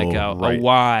or like Oh, a right.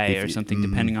 Y If or you- something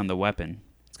depending on the weapon.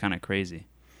 It's kind of crazy.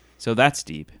 So that's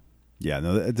deep. Yeah,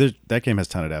 no, that game has a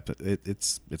ton of depth.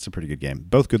 It's a pretty good game.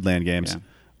 Both good LAN games.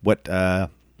 Yeah.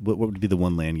 What would be the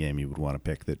one LAN game you would want to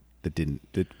pick that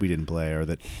we didn't play or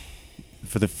that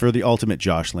For the ultimate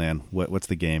Josh Land, what's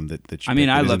the game that you I mean,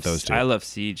 picked I that love isn't those two? I love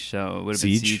Siege, so it would have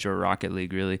been Siege? Siege or Rocket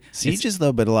League, really. Siege is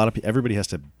though, but a lot of everybody has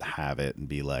to have it and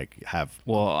be like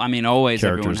Well, I mean, always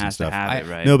everyone characters and has to stuff. have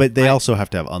it, right? No, but they also have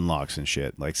to have unlocks and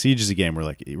shit. Like Siege is a game where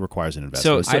like it requires an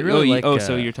So, investment. I really like,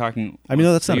 so you're talking. I mean,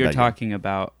 no, that's so not a you're bad game. talking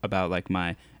about like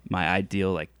my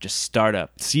ideal like just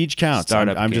startup. Siege counts.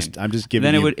 Startup I'm game. just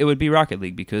giving. Then you, it would be Rocket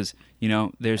League because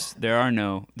there's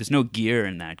no gear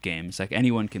in that game. It's like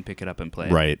anyone can pick it up and play.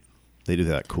 it. right. They do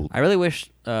that cool. I really wish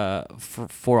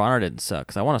For Honor didn't suck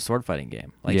because I want a sword fighting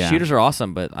game. Like Yeah. shooters are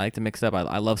awesome, but I like to mix it up.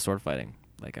 I love sword fighting.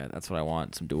 Like that's what I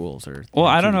want. Some duels or. Well,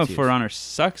 I don't know if 2v2s. For Honor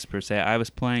sucks per se. I was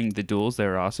playing the duels; they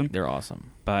were awesome, They're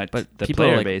awesome. but the people are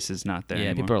player like- base is not there. Yeah,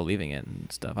 anymore. people are leaving it and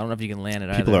stuff. I don't know if you can land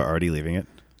it. People either. are already leaving it.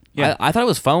 Yeah. I thought it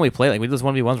was fun when we played. Like we did those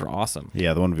 1v1s were awesome.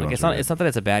 Yeah, the one Like it's not that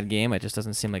it's a bad game. It just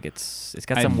doesn't seem like it's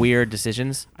got I- some weird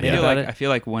decisions I made feel about like it. I feel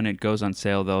like when it goes on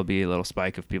sale, there'll be a little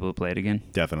spike of people who play it again.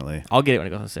 Definitely. I'll get it when it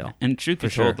goes on sale. And truth be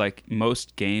For sure. told, like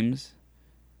most games,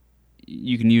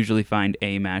 you can usually find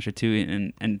a match or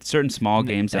two, and certain small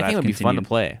games that I I've think it would be fun to continued-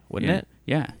 play, wouldn't yeah. it?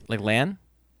 Yeah. Like LAN?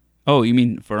 Oh, you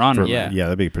mean For Honor? Yeah. Yeah,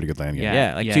 that'd be a pretty good land game.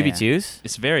 Yeah. Like yeah, 2v2s.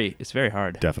 It's very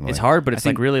hard. Definitely. It's hard, but I it's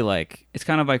think- like really like It's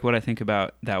kind of like what I think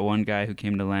about that one guy who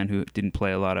came to LAN who didn't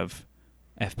play a lot of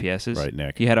FPSs. Right,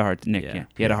 Nick. He had a hard Yeah.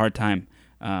 He had a hard time.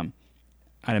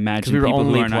 I'd imagine because we were people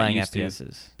only who are not playing used to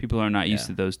FPSs. people who are not used Yeah.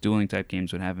 to those dueling type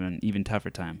games would have an even tougher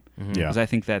time. Mhm. Yeah. Because I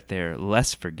think that they're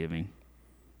less forgiving.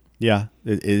 Yeah,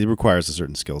 it requires a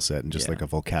certain skill set and just Yeah. like a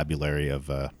vocabulary of.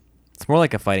 It's more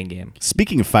like a fighting game.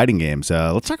 Speaking of fighting games,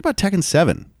 let's talk about Tekken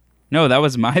 7. No, that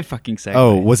was my fucking segue.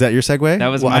 Oh, was that your segue? That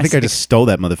was well, my I think I segue. just stole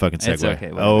that motherfucking segue. It's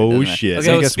okay, whatever, it Oh doesn't matter. shit! Okay,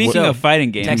 So I so guess Speaking what- of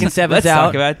fighting games, Tekken 7's let's out.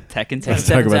 talk about Tekken 7. Let's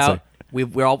talk 7's about out.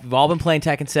 We've all been playing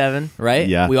Tekken 7, right?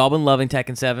 Yeah. We all been loving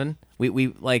Tekken 7. We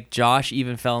like Josh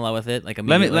even fell in love with it like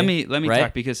Let immediately. me right?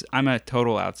 talk because I'm a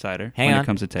total outsider Hang when on. it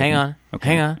comes to Tekken. Hang on. Okay.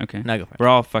 Hang on. Okay. No, go for it. We're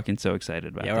all fucking so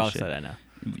excited about Yeah, we're all this shit. excited. I know.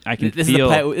 I can This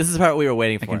feel is the part we were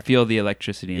waiting I for. can feel the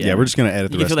electricity. in Yeah, the we're just gonna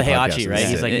edit the You can rest feel of the the Heihachi, podcast. right? This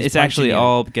He's is like- it. it's punching actually you.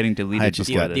 all getting I deleted just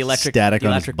before got this. the electric static the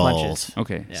on his electric balls. punches.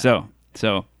 Okay, Yeah.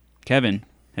 so Kevin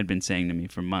had been saying to me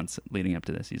for months leading up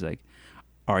to this. He's like,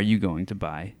 "Are you going to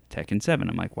buy Tekken 7?"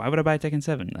 I'm like, "Why would I buy Tekken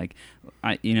 7? Like,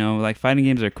 like fighting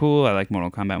games are cool. I like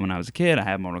Mortal Kombat when I was a kid. I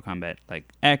have Mortal Kombat like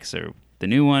X or the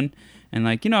new one, and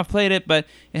like I've played it, but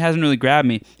it hasn't really grabbed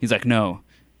me." He's like, "No,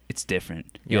 it's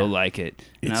different. You'll Yeah. like it."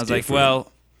 And It's I was like, different.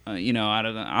 "Well, I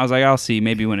don't know." I was like, "I'll see.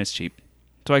 Maybe when it's cheap."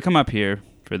 So I come up here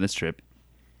for this trip,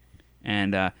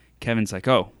 and Kevin's like,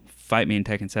 "Oh, fight me in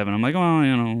Tekken 7." I'm like, "Oh,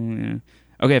 yeah.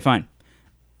 Okay, fine."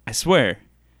 I swear,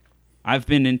 I've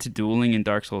been into dueling in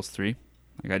Dark Souls 3.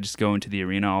 Like I just go into the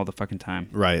arena all the fucking time,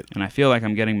 Right. and I feel like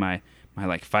I'm getting my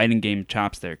like fighting game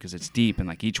chops there because it's deep and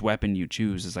like each weapon you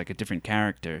choose is like a different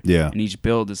character. Yeah. And each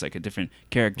build is like a different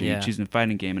character Yeah. you choose in a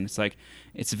fighting game, and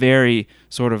it's very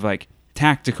sort of like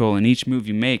tactical, and each move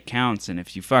you make counts, and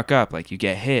if you fuck up, like you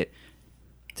get hit.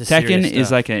 It's Tekken serious is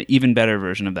stuff. like an even better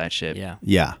version of that shit. Yeah.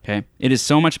 Yeah. Okay, it is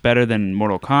so much better than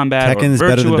Mortal Kombat. Tekken is or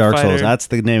better than Virtua Dark Souls. Fighter. That's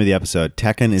the name of the episode.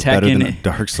 Tekken is better than Tekken-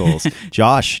 Dark Souls.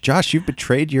 Josh, you've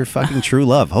betrayed your fucking true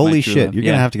love. Holy true shit. love, You're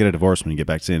going to yeah. have to get a divorce when you get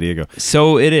back to San Diego.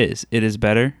 So it is. It is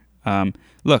better.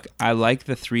 Look, I like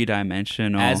the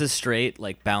 3-dimensional. As a straight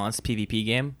like balanced PvP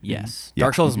game, yes. Yeah.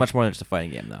 Dark Souls is much more than just a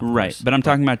fighting game, though. of right, course. but I'm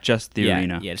talking about just the yeah,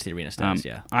 arena. Yeah, just the arena stance.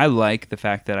 Yeah. I like the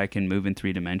fact that I can move in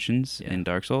 3 dimensions Yeah. in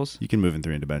Dark Souls. You can move in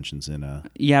 3 dimensions in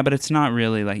Yeah, but it's not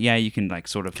really like you can like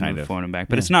sort of Kind move of. forward and back,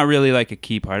 but Yeah. it's not really like a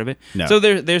key part of it. No. So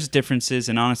there's differences,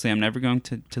 and honestly, I'm never going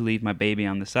to leave my baby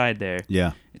on the side there.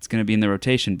 Yeah. It's going to be in the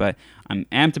rotation, but I'm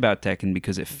amped about Tekken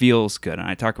because it feels good, and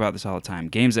I talk about this all the time.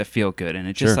 Games that feel good, and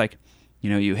it's just Sure. like,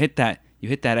 you hit that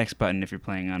X button if you're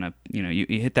playing on a, you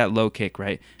hit that low kick,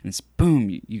 right, and it's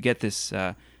boom, you get this.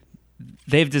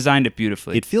 They've designed it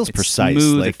beautifully. It feels It's precise,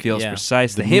 Smooth, like- it feels Yeah.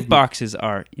 precise. The The movement- hitboxes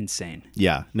are insane.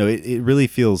 Yeah. No, it really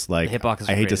feels like The hitboxes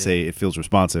I are hate to crazy. say it feels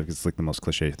responsive. It's like the most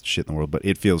cliche shit in the world, but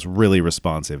it feels really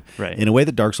responsive. Right. In a way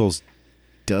that Dark Souls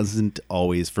doesn't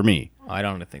always for me. I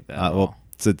don't think that. At Well, all.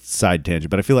 it's a side tangent,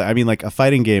 but I feel like a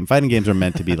fighting games are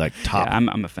meant to be like top Yeah,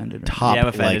 I'm offended. Right now. top Yeah, I'm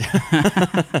offended.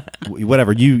 like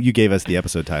whatever. You gave us the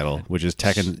episode title, which is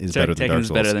Tekken is better than Tekken Dark is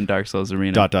Souls. better than Dark Souls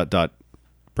Arena.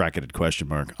 Bracketed question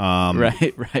mark.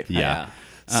 Right. Yeah.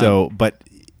 So, but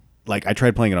like I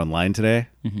tried playing it online today,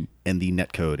 Mhm. and the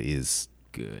netcode is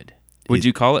Good. Would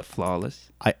you call it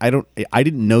flawless? I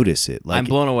didn't notice it. Like I'm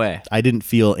blown away. I didn't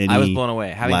feel any I was blown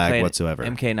away. Having lag played whatsoever.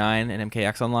 MK9 and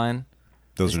MKX online,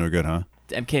 Those are no good, huh?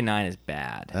 MK9 is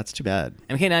bad. That's too bad.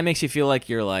 MK9 makes you feel like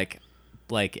you're like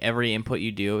every input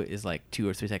you do is like 2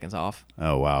 or 3 seconds off.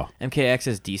 Oh wow. MKX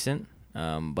is decent,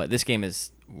 but this game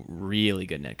is really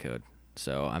good netcode.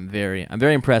 So I'm very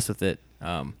impressed with it.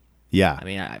 Yeah. I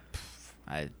mean,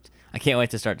 I can't wait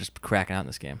to start just cracking out in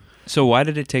this game. So why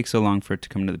did it take so long for it to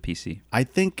come to the PC? I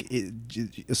think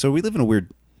so. We live in a weird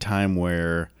time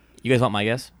where, You guys want my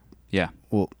guess? Yeah.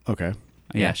 well, okay,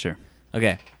 Yeah, sure.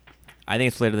 Okay. I think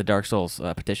it's related to the Dark Souls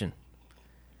petition.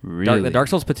 Really? The Dark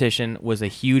Souls petition was a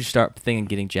huge thing in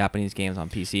getting Japanese games on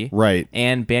PC. right.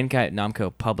 And Bandai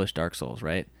Namco published Dark Souls,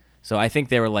 right? So I think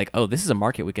they were like, oh, this is a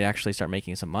market we could actually start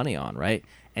making some money on, right?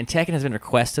 And Tekken has been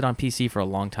requested on PC for a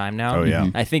long time now. Oh, yeah.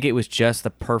 I think it was just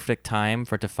the perfect time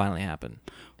for it to finally happen.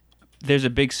 There's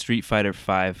a big Street Fighter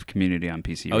V community on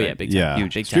PC. Oh, right? yeah, big time. Yeah.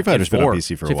 Huge. Big Street time. Fighter's And been on 4.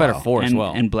 PC for a Street Fighter while. 4 as and,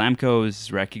 well. and Blamco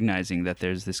is recognizing that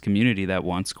there's this community that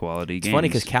wants quality It's games. funny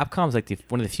because Capcom's like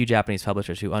one of the few Japanese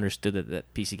publishers who understood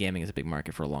that PC gaming is a big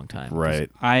market for a long time. Right.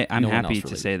 I'm no one happy else to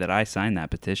really- say that I signed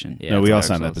that petition. Yeah, No, we it's all Dark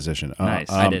signed that Souls. position.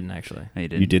 Nice. I didn't actually. No, you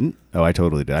didn't. You didn't? Oh, I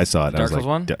totally did. I saw it. I Dark was Souls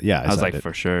like, one? Yeah, I was signed like, it.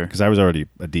 for sure. Because I was already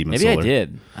a Demon Maybe Souler. I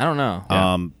did. I don't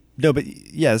know. No, but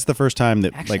yeah, it's the first time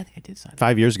that Actually, I like think I did sign it.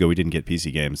 5 years ago we didn't get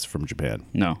PC games from Japan.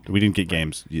 No. We didn't get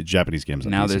games, Japanese games.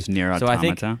 On Now PC. there's Nier So I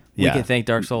Automata. think we Yeah. can thank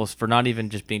Dark Souls for not even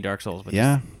just being Dark Souls, but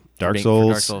yeah, just Dark being- for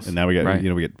Souls, Dark Souls. and now we got Right.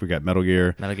 we got Metal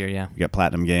Gear, Metal Gear, yeah. we got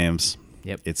Platinum Games.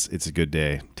 Yep. It's a good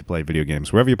day to play video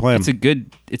games wherever you play them. It's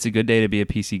a good day to be a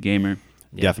PC gamer.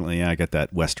 Yeah. Definitely, yeah. I got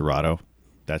that Westerado.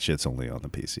 That shit's only on the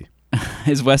PC.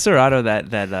 Is Westerado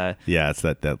that Yeah, it's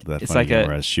that it's funny like game a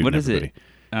where I was shooting what is everybody. it?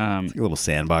 It's like a little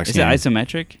sandbox. Is game. it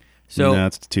isometric? So no,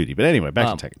 it's 2D. But anyway,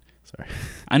 back to Tekken. Sorry.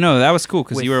 I know that was cool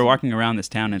because With- you were walking around this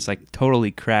town and it's like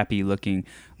totally crappy looking,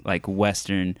 like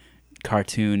Western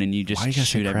cartoon, and you just Why you gotta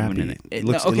shoot say everyone in crappy? it. It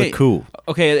looked cool.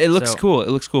 Okay, it looks So- cool. It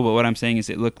looks cool, but what I'm saying is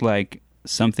it looked like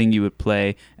something you would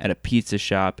play at a pizza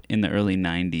shop in the early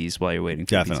 90s while you're waiting for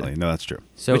Definitely. pizza. No, that's true.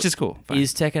 so Which is cool. Fine.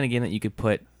 Is Tekken a game that you could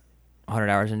put 100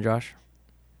 hours in, Josh?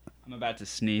 I'm about to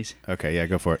sneeze. Okay, yeah,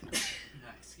 go for it.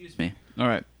 Excuse me. All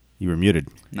right. You were muted.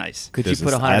 Nice. Could This you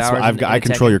put is- 100 that's hours? why I've in, got, in I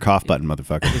control Tekken? your cough button,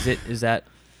 motherfucker. Is that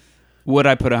Would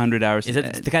I put 100 hours? is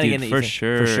it the kind of Dude, game that for you think,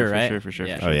 sure, for sure, right? for sure.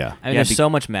 Yeah. Oh yeah, I mean, Yeah, there's so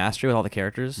much mastery with all the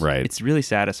characters. right. It's really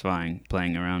satisfying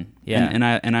playing around. Yeah.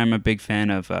 and I'm a big fan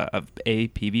of A,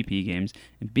 PvP games,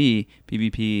 and B,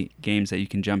 PvP games that you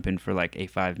can jump in for like a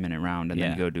 5-minute round and Yeah.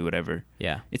 then go do whatever.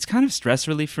 Yeah. It's kind of stress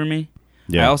relief for me.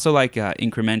 Yeah. I also like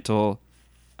incremental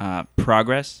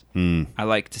progress. Mm. I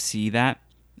like to see that.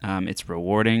 It's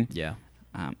rewarding. Yeah.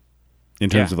 In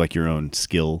terms Yeah. of like your own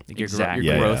skill. Like your, Exactly.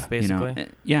 your Yeah, growth, yeah. basically.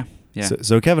 You know, yeah.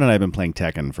 So Kevin and I have been playing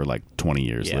Tekken for like 20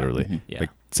 years, Yeah. literally. Mhm. Yeah. Like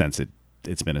since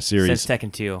it's been a series. Since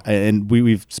Tekken 2. And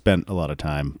we've spent a lot of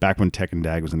time. Back when Tekken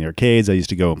Tag was in the arcades, I used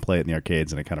to go and play it in the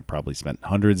arcades, and I kind of probably spent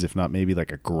hundreds, if not maybe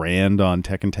like $1,000 on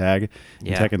Tekken Tag and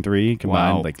Yeah. Tekken 3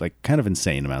 combined. Wow. Like kind of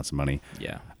insane amounts of money.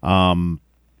 Yeah.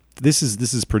 This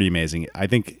is pretty amazing. I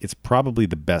think it's probably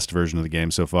the best version of the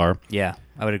game so far. Yeah.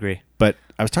 I would agree. But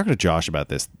I was talking to Josh about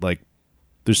this. Like,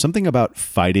 there's something about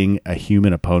fighting a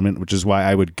human opponent, which is why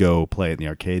I would go play it in the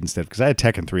arcade instead. Because I had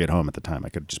Tekken 3 at home at the time. I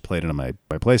could have just played it on my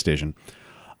PlayStation.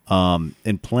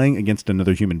 And playing against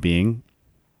another human being,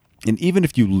 and even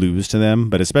if you lose to them,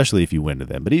 but especially if you win to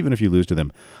them, but even if you lose to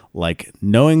them, like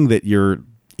knowing that you're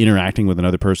interacting with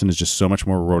another person is just so much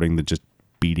more rewarding than just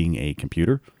beating a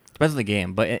computer. Depends on the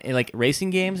game, but in like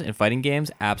racing games and fighting games,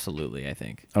 absolutely, I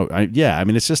think. Oh, yeah. I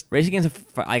mean, it's just Racing games,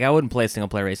 like I wouldn't play a single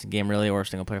player racing game really, or a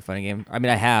single player fighting game. I mean,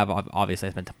 I have obviously.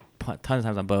 I spent tons of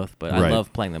times on both, but I Right.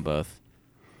 love playing them both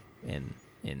in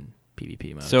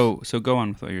PvP mode. So go on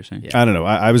with what you're saying. Yeah. I don't know.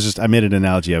 I made an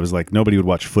analogy. I was like, nobody would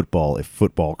watch football if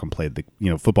football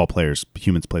football players,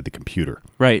 humans played the computer.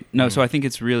 Right. No, so I think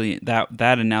it's really that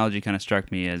analogy kind of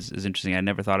struck me as interesting. I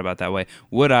never thought about it that way.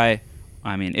 Would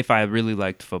I mean, if I really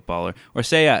liked football or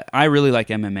say I really like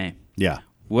MMA, Yeah.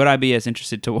 would I be as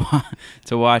interested to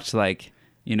to watch like,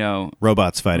 you know,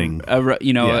 Robots fighting. a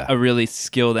Yeah. really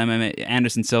skilled MMA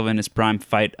Anderson Silva in his prime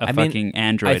fight a I mean, fucking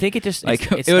android? I think it just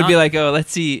like it's it would be not- like, oh,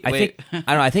 let's see. I wait. think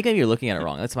I don't know. I think maybe you're looking at it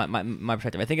wrong. That's my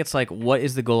perspective. I think it's like, what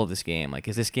is the goal of this game? Like,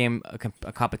 is this game a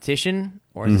competition,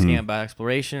 or is this game about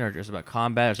exploration, or just about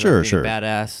combat, or is it Sure, about being sure. a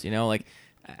badass? You know, like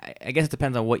I guess it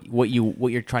depends on what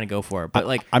you're trying to go for. But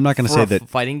like, I'm not gonna for say a that-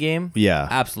 fighting game. Yeah.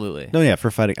 Absolutely. No, yeah, for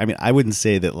fighting. I mean, I wouldn't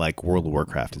say that like World of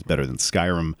Warcraft is better than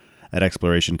Skyrim at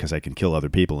exploration because I can kill other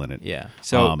people in it. Yeah.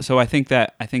 So I think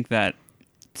that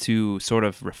to sort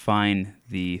of refine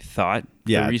the thought,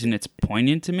 Yeah. the reason it's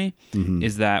poignant to me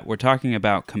is that we're talking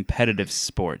about competitive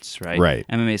sports, right? Right.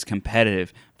 MMA is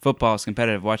competitive. Football is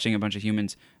competitive. Watching a bunch of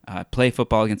humans play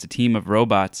football against a team of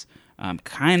robots,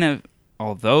 kind of.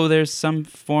 Although there's some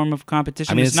form of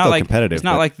competition, I mean, it's not still like competitive, It's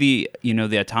not but- like the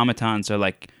automatons are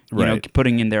like you know Right.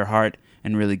 putting in their heart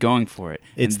and really going for it.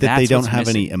 It's And that they that's don't what's have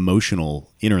any missing.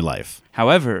 emotional inner life.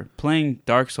 However, playing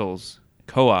Dark Souls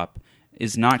co-op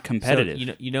is not competitive.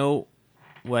 So, you know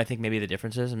what I think maybe the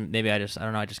difference is, and maybe I don't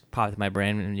know, I just popped in my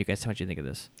brain, and you guys tell me what you think of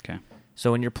this. Okay.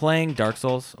 So when you're playing Dark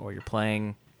Souls or you're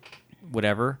playing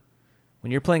whatever,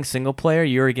 when you're playing single player,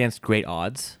 you're against great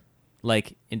odds.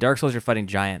 Like in Dark Souls, you're fighting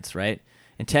giants, right?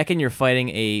 In Tekken, you're fighting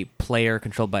a player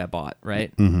controlled by a bot,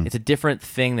 right? Mhm. It's a different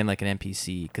thing than like an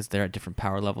NPC because they're at different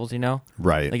power levels, you know?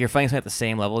 Right. Like you're fighting something at the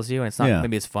same level as you, and it's not Yeah.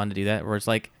 maybe it's fun to do that. Where it's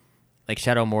like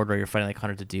Shadow Mordor, you're fighting like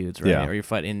hundreds of dudes, right? Yeah. Or you're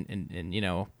fighting in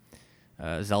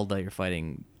Zelda, you're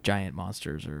fighting giant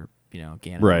monsters, or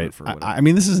Ganondorf Right. or whatever. I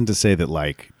mean, this isn't to say that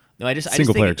like No, I just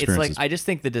Single player think it's like experiences. I just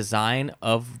think the design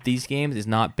of these games is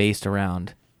not based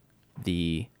around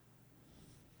the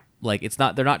it's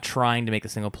not, they're not trying to make the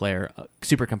single player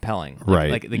super compelling.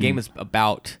 Right. Like the game is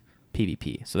about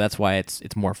PvP, so that's why it's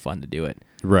more fun to do it.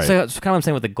 Right. So it's kind of what I'm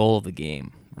saying with the goal of the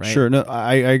game, right? Sure. No,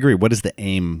 I agree. What is the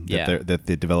aim that Yeah. that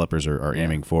the developers are Yeah.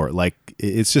 aiming for? Like,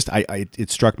 it's just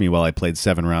it struck me while I played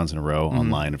 7 rounds in a row Mm-hmm.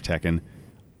 online of Tekken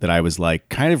that I was like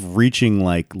kind of reaching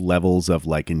like levels of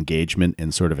like engagement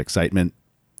and sort of excitement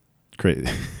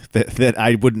that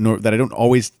I wouldn't that I don't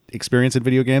always experience in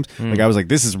video games. Mm. Like I was like,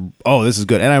 this is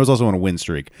good, and I was also on a win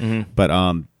streak. Mm-hmm. But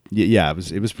yeah,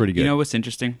 it was pretty good. You know what's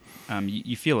interesting?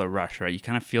 You feel a rush, right? You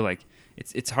kind of feel like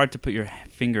it's hard to put your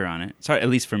finger on it. It's hard, at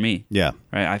least for me. Yeah.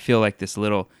 Right. I feel like this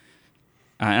little,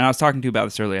 and I was talking to you about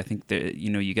this earlier. I think that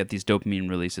you get these dopamine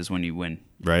releases when you win,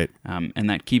 Right. and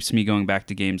that keeps me going back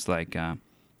to games like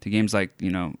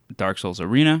Dark Souls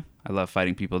Arena. I love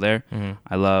fighting people there. Mhm.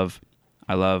 I love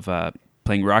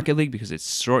playing Rocket League because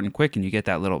it's short and quick, and you get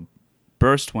that little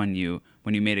burst when you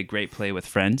made a great play with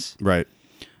friends. Right.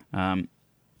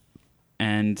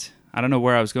 And I don't know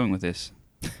where I was going with this.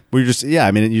 Well,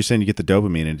 I mean, you're saying you get the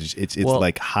dopamine, and it's Well,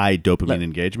 like high dopamine let-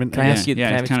 engagement. Can I Yeah, ask you? yeah,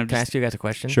 can I it's kind of can I just- ask you guys a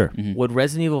question? Sure. Mhm. Would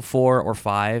Resident Evil 4 or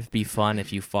 5 be fun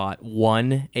if you fought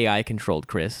one AI controlled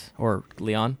Chris or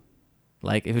Leon?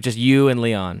 Like if it's just you and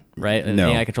Leon, right? An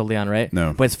No. AI controlled Leon, right?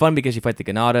 No. But it's fun because you fight the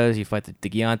Ganadas, you fight the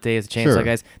Giantes, the Chainsaw Sure.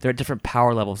 guys. They're at different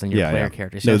power levels than your player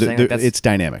characters. You No, know what I'm saying? Like, it's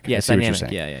dynamic. yeah, I it's see what you're dynamic.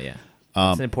 saying. Yeah.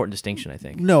 That's an important distinction, I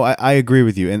think. No, I agree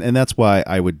with you, and that's why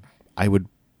I would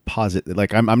posit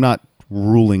like I'm not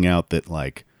ruling out that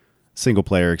like single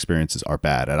player experiences are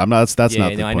bad. And I'm not. That's Yeah,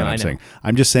 not yeah, the no, I point know, I'm I know. saying.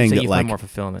 I'm just saying So that you like find more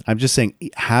fulfillment. I'm just saying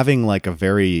having like a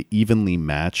very evenly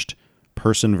matched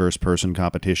person versus person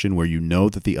competition where you know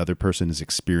that the other person is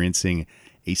experiencing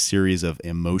a series of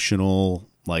emotional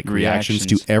like reactions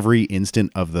to Reactions. every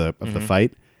instant of the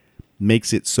fight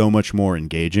makes it so much more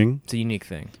engaging. It's a unique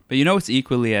thing. But it's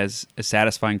equally as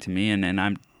satisfying to me, and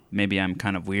I'm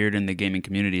kind of weird in the gaming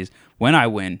communities. When I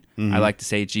win, I like to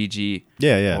say GG,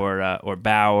 Yeah. or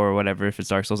bow or whatever if it's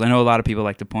Dark Souls. I know a lot of people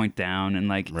like to point down and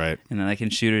like, Right. and then like in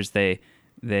shooters they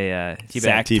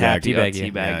sack Teabag tap you, you.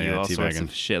 teabag Yeah, you, yeah, all sorts teabagging.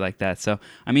 of shit like that. So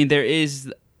I mean, there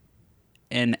is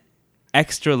an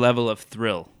extra level of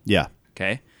thrill. Yeah.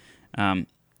 Okay.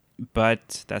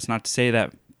 But that's not to say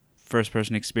that first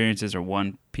person experiences or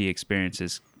 1P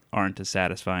experiences aren't as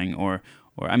satisfying or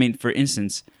I mean, for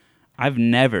instance, I've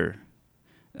never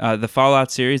the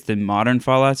Fallout series, the modern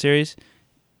Fallout series,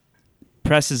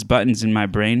 presses buttons in my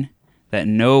brain that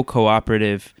no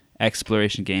cooperative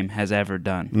exploration game has ever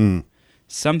done.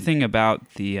 Something about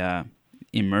the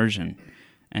immersion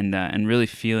and really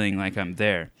feeling like I'm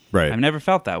there. Right. I've never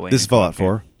felt that way. This in is Fallout co-op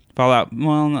 4. game. Fallout,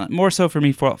 well, more so for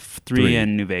me, Fallout 3 3.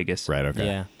 and New Vegas. Right. Okay.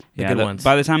 Yeah. The Yeah, good ones.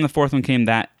 by the time the fourth one came,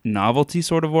 that novelty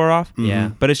sort of wore off. Yeah.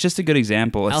 But it's just a good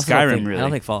example. I It's also don't Skyrim, think- really. I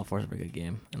don't think Fallout 4 is a very good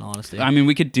game, in all honesty. I mean,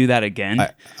 we could do that again.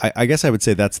 I guess I would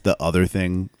say that's the other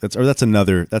thing. That's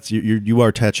another. That's you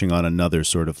are touching on another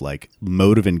sort of like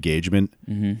mode of engagement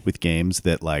with games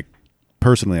that like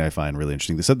personally I find really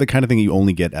interesting. This is the kind of thing you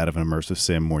only get out of an immersive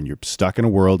sim when you're stuck in a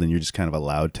world and you're just kind of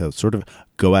allowed to sort of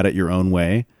go at it your own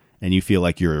way, and you feel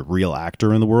like you're a real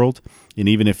actor in the world. And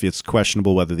even if it's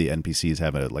questionable whether the NPCs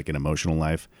have an emotional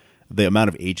life, the amount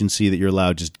of agency that you're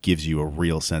allowed just gives you a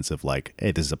real sense of like,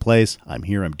 hey, this is a place. I'm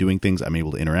here. I'm doing things. I'm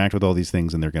able to interact with all these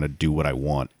things, and they're going to do what I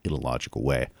want in a logical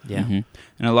way. yeah. And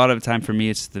a lot of the time for me,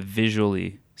 it's the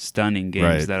visually stunning games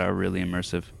Right. that are really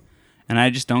immersive. And I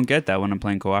just don't get that when I'm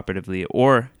playing cooperatively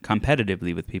or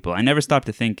competitively with people. I never stop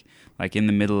to think, like in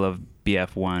the middle of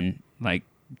BF1, like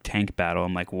tank battle,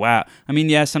 I'm like, wow. I mean,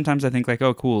 yeah, sometimes I think like,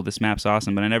 oh, cool, this map's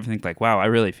awesome, but I never think like, wow, I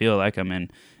really feel like I'm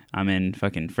in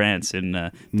fucking France in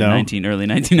the early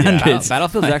 1900s.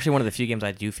 Battlefield is actually one of the few games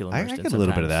I do feel I immersed in. get a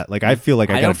little bit of sometimes. that. Like I feel like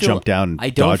I, don't gotta feel- jump down. And I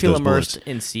don't dodge feel those immersed bullets.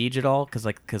 in Siege at all because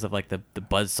of like the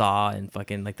buzzsaw and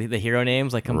fucking like the hero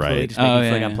names like completely Right. just make me Oh, feel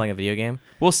yeah, like I'm yeah. playing a video game.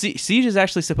 Well, Siege is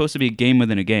actually supposed to be a game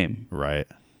within a game. Right.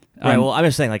 Right. Well, I'm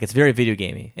just saying, like, it's very video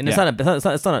gamey, and Yeah.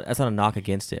 it's not a knock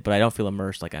against it, but I don't feel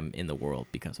immersed like I'm in the world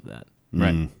because of that.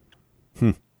 Right.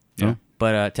 Yeah.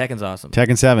 But Tekken's awesome.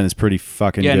 Tekken 7 is pretty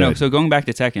fucking Yeah, good. no. So going back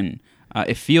to Tekken,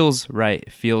 it feels right.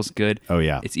 It feels good. Oh,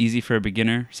 yeah. It's easy for a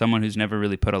beginner, someone who's never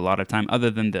really put a lot of time,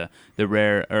 other than the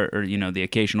rare or the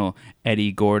occasional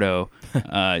Eddie Gordo,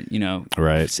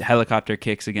 Right. helicopter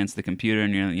kicks against the computer,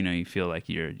 and you feel like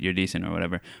you're decent or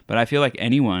whatever. But I feel like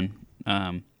anyone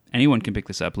can pick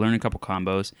this up, learn a couple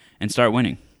combos, and start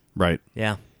winning. Right.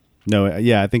 Yeah. No,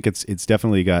 yeah, I think it's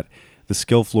definitely got the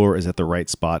skill floor is at the right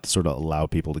spot to sort of allow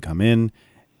people to come in,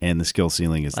 and the skill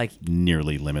ceiling is Like,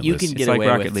 nearly limitless. You can get like away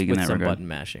Rocket League in with that some regard. button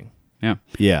mashing. Yeah.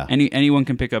 Yeah. Anyone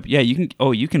can pick up. Yeah, you can.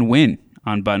 Oh, you can win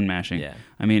on button mashing. Yeah.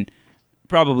 I mean,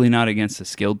 probably not against a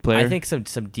skilled player. I think some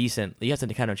decent. You have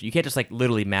to kind of. You can't just like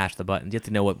literally mash the buttons. You have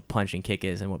to know what punch and kick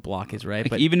is and what block is, right? like,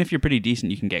 But even if you're pretty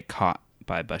decent, you can get caught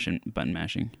by button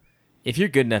mashing. if you're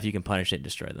good enough, you can punish it and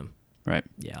destroy them. Right.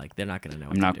 Yeah, like they're not gonna know.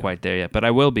 I'm not quite there yet, but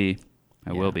I will be.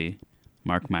 I Yeah. will be.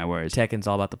 Mark my words. Tekken's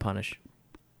all about the punish.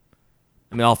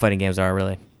 I mean, all fighting games are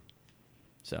really.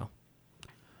 So.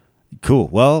 Cool.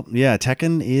 Well, yeah,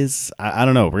 Tekken is. I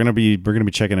don't know. We're gonna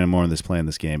be checking in more on this playing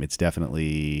this game. It's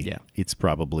definitely. Yeah. It's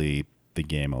probably the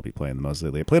game I'll be playing the most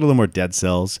lately. I played a little more Dead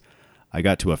Cells. I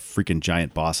got to a freaking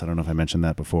giant boss. I don't know if I mentioned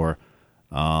that before.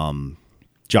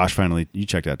 Josh, finally, you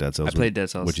checked out Dead Cells. I played Dead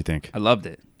Cells. What'd you think? I loved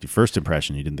it. Your first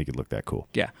impression, you didn't think it looked that cool.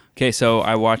 Yeah. Okay, so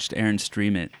I watched Aaron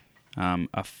stream it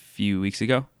a few weeks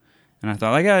ago, and I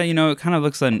thought, it kind of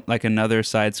looks like another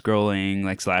side-scrolling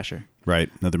like slasher. Right.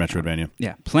 Another Metroidvania.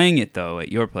 Yeah. Playing it though at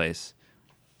your place,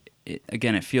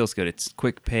 it feels good. It's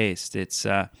quick paced. It's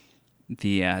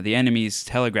the enemies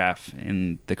telegraph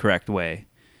in the correct way.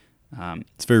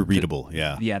 It's very readable.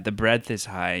 Yeah. Yeah, the breadth is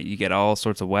high. You get all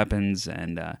sorts of weapons,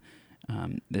 and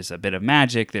there's a bit of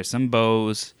magic. There's some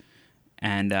bows,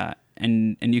 and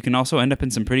you can also end up in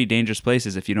some pretty dangerous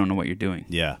places if you don't know what you're doing.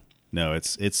 Yeah. No,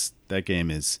 it's that game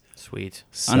is Sweet.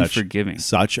 Unforgiving.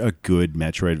 Such a good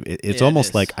Metroid. It's Yeah, almost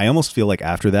it is. like I almost feel like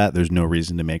after that, there's no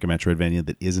reason to make a Metroidvania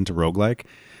that isn't a roguelike,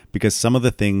 because some of the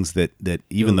things that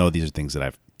even though these are things that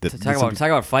I've that, Talk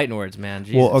about fighting words, man.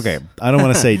 Jesus. well, okay, I don't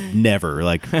want to say never.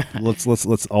 Like let's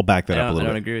I'll back that up a little bit. I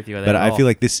don't agree with you on that But at I all. feel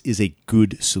like this is a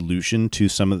good solution to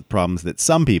some of the problems that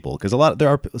some people, because there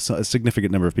are a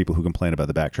significant number of people who complain about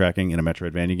the backtracking in a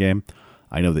Metroidvania game.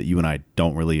 I know that you and I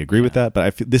don't really agree with that, but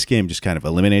I feel this game just kind of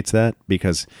eliminates that and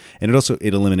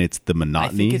it eliminates the I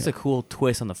monotony. think it's a cool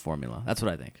twist on the formula. That's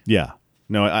what I think. Yeah.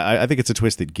 No, I think it's a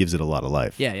twist that gives it a lot of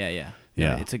life. Yeah.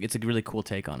 Yeah. It's a really cool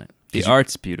take on it. The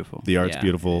art's beautiful. The art's Yeah,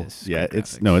 beautiful. it is. Yeah, Good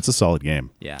it's graphics. a solid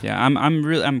game. Yeah. Yeah,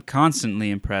 I'm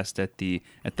constantly impressed at the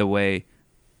way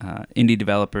indie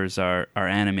developers are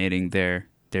animating their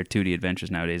 2D adventures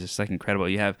nowadays. It's like incredible.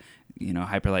 You have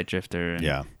Hyper Light Drifter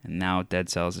and now Dead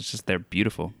Cells. It's just they're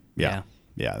beautiful. Yeah.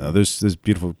 Yeah, no, there's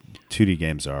beautiful 2D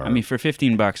games are. I mean, for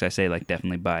 $15, I say like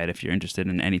definitely buy it if you're interested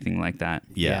in anything like that.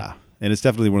 yeah. And it's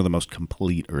definitely one of the most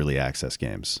complete early access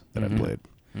games that I've played.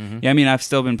 Mm-hmm. Yeah, I mean, I've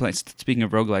still been playing. Speaking of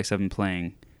roguelikes, I've been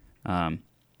playing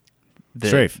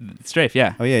Strafe. Strafe,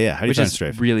 yeah. Oh yeah. How do you Which find is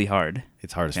Strafe? really hard.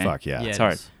 It's hard Okay. as fuck. Yeah. Yeah. It's it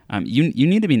hard. is. You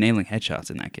need to be nailing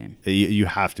headshots in that game. You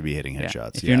have to be hitting Yeah.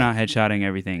 headshots. If you're not headshotting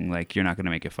everything, like you're not going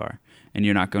to make it far, and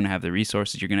you're not going to have the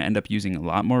resources. You're going to end up using a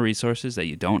lot more resources that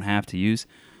you don't have to use.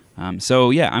 So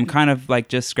yeah, I'm kind of like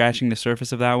just scratching the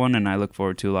surface of that one, and I look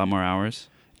forward to a lot more hours.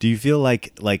 Do you feel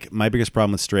like my biggest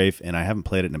problem with Strafe, and I haven't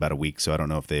played it in about a week, so I don't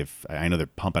know if I know they're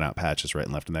pumping out patches right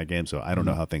and left in that game, so I don't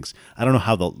know how I don't know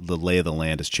how the lay of the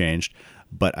land has changed,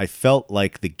 but I felt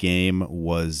like the game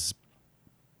was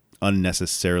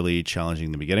unnecessarily challenging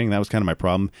in the beginning. That was kind of my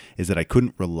problem, is that I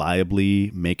couldn't reliably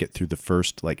make it through the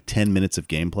first 10 minutes of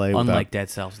gameplay. Unlike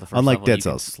Dead Cells, the first Unlike level, Dead you can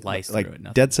Cells, slice like through it.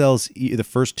 nothing. Dead Cells, the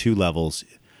first two levels,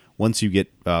 once you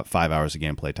get about 5 hours of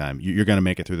gameplay time, you're going to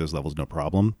make it through those levels no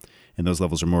problem. And those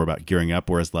levels are more about gearing up,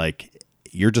 whereas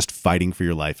you're just fighting for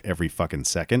your life every fucking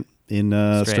second in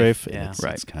Strafe. yeah. And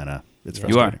Right. It's kind of You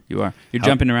frustrating. are. You're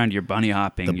jumping around. You're bunny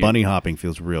hopping. The bunny hopping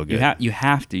feels real good. You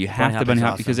have to bunny hopping's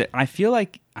hop awesome. because I feel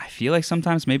like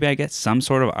sometimes maybe I get some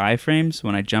sort of iframes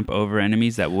when I jump over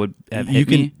enemies that would have hit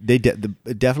me.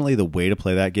 Definitely the way to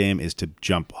play that game is to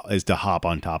hop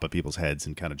on top of people's heads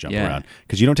and kind of jump Yeah. around,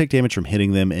 because you don't take damage from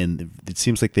hitting them, and it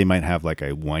seems like they might have like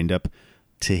a wind up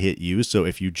to hit you. So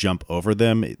if you jump over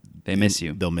them, They miss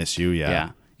you. They'll miss you.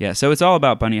 Yeah. So it's all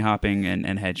about bunny hopping and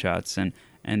headshots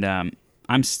and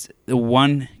the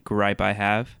one gripe I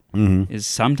have is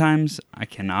sometimes I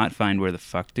cannot find where the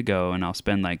fuck to go, and I'll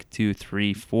spend like 2,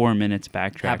 3, 4 minutes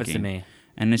backtracking. Happens to me.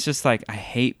 And it's just like I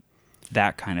hate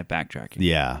that kind of backtracking.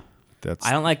 Yeah.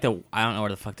 I don't know where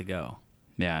the fuck to go.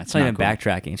 Yeah, It's not even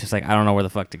backtracking. It's just like I don't know where the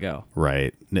fuck to go.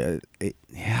 Right.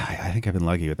 I think I've been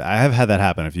lucky with that. I have had that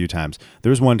happen a few times. There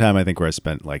was one time I think where I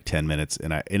spent like 10 minutes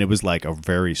and it was like a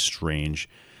very strange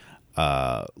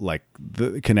like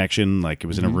the connection, like it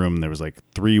was in a room and there was like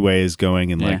 3 ways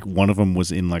going and like one of them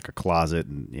was in like a closet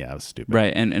and it was stupid.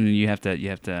 Right, and you have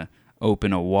to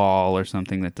open a wall or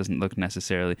something that doesn't look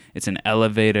necessarily. It's an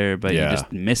elevator, but you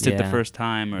just missed it the first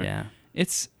time. Or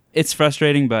it's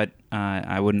frustrating, but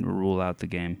I wouldn't rule out the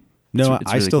game. No,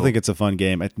 it's I really still cool. think it's a fun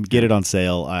game. Get it on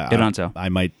sale. Get it on sale. I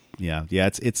might. Yeah.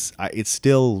 It's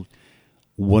still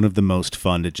one of the most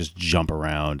fun to just jump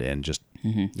around and just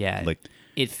Yeah, like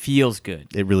it feels good.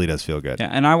 it really does feel good. Yeah,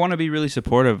 and I want to be really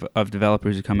supportive of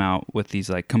developers who come out with these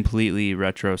like completely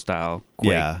retro style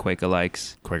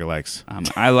Quake-alikes. Quake-alikes.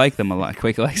 I like them a lot.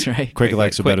 Quake-alikes, right?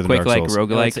 Quake-alikes are better than Dark Quake-like, Souls.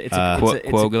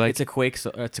 roguelike, It's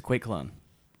a Quake clone.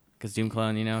 Because Doom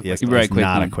clone, you know. Yes, Right, it's Quake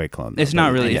not clone. a Quake clone. It's though, not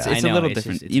but really. yeah. It's I a know, little it's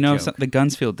different. just- it's a joke. The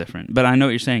guns feel different. But I know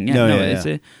what you're saying.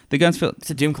 Yeah, the guns feel. It's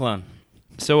a Doom clone.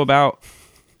 So about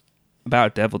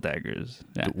Devil Daggers.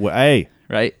 Yeah. Hey,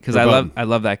 Right? Because We're I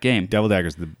love that game. Devil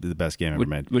Dagger's the best game ever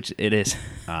made. Which it is.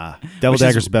 Devil which is-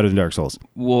 Dagger's better than Dark Souls.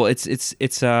 Well, it's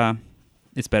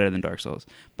better than Dark Souls,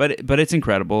 but it's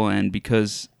incredible, and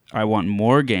because I want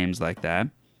more games like that,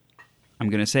 I'm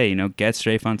gonna say get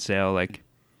Strafe on sale. Like,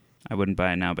 I wouldn't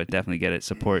buy it now, but definitely get it.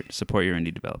 Support your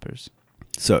indie developers.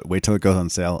 So wait till it goes on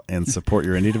sale and support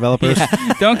your indie developers.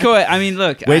 Don't go. I mean,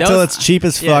 look. Wait till it's cheap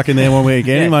as fuck and they won't make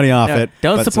any money off it.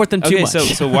 Don't But support them too Okay,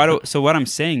 much. so what I'm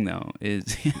saying though is,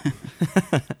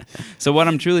 so what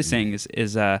I'm truly saying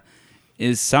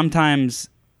is sometimes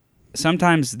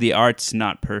the art's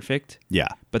not perfect, Yeah,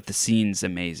 but the scene's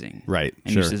amazing. right.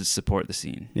 And Sure. you should support the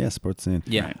scene. Yeah, support the scene.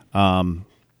 yeah.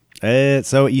 Right.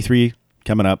 So E3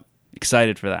 coming up.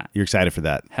 Excited for that. You're excited for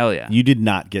that. Hell yeah. You did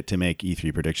not get to make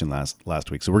E3 prediction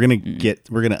last week, so we're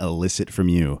gonna elicit from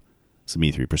you some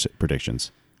E3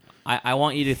 predictions. I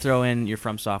want you to throw in your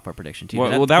From Software prediction too.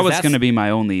 Well, that was going to be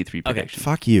my only E3 prediction.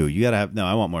 Fuck you. You gotta have. No,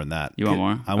 I want more than that. You want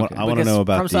more? I want. Okay. I want to Because know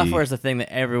about From the. Software is the thing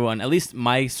that everyone, at least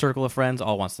my circle of friends,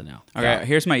 all wants to know. All right,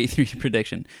 here's my E3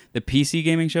 prediction. The PC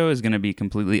gaming show is going to be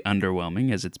completely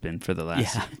underwhelming, as it's been for the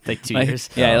last Like 2 years.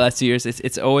 Yeah, last 2 years.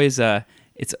 It's always a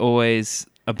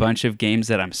bunch of games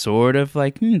that I'm sort of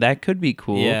like, that could be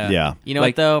cool. Yeah. You know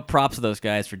Like- what though? Props to those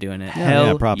guys for doing it.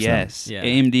 Hell props to them. yes. Yeah.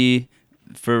 AMD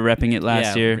for repping it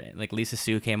last year. Like Lisa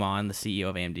Su came on, the CEO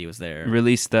of AMD was there.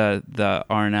 Released the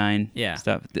R9 Yeah.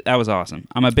 stuff. That was awesome.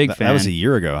 I'm a big fan. That was a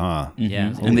year ago, huh? Mhm. Yeah, it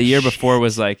was And the year before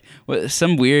was like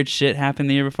some weird shit happened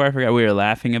the year before. I forgot. We were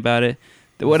laughing about it.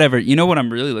 Whatever. You know what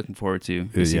I'm really looking forward to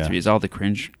this Yeah. E3 is all the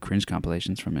cringe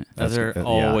compilations from it. Those are yeah.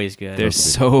 always good. They're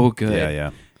so good.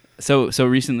 Yeah. So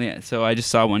recently, I just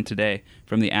saw one today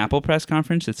from the Apple press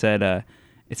conference. It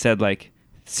said like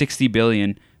 60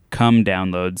 billion cum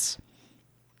downloads.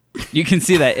 You can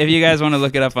see that if you guys want to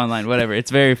look it up online. Whatever, it's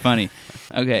very funny.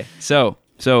 Okay, so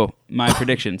my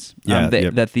predictions. Yeah,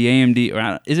 that the AMD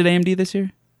or is it AMD this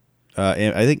year?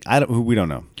 I think we don't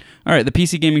know. All right, the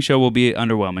PC gaming show will be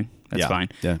underwhelming. That's Yeah, fine.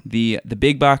 yeah. The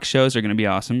big box shows are going to be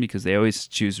awesome because they always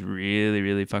choose really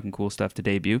really fucking cool stuff to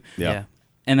debut. Yeah.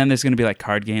 And then there's going to be like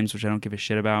card games, which I don't give a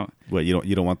shit about. What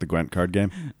you don't want the Gwent card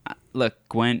game? Look,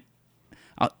 Gwent.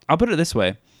 I'll put it this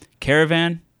way: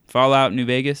 Caravan, Fallout, New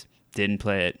Vegas, didn't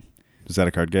play it. Is that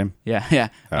a card game? Yeah.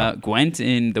 Oh. Gwent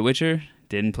in The Witcher,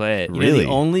 didn't play it. You know, Really? the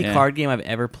only Yeah. card game I've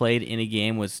ever played in a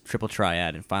game was Triple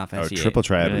Triad in Final Fantasy VIII. Triple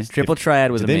Triad. Really? was- Triple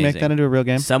Triad was Did they amazing. make that into a real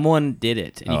game? Someone did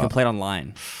it, and you Oh. can play it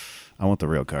online. I want the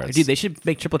real cards. Dude, they should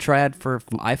make Triple Triad for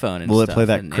iPhone and Will it stuff play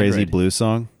that and crazy Android. blues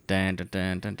song? Dun, dun,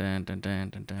 dun, dun, dun, dun, dun,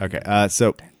 dun, dun. Okay.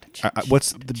 So,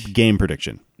 what's the game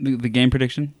prediction? The game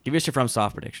prediction Give us your From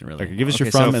Soft prediction, really. Okay, give us your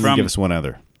Okay, so from, and then From- give us one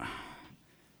other.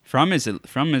 from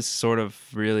is sort of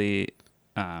really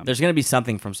There's going to be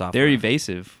something from software. they're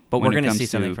evasive, but when we're it going to comes see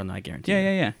something from them, I guarantee.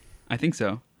 Yeah. I think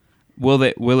so. Will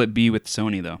it be with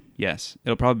Sony though? Yes,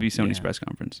 it'll probably be Sony's Yeah. press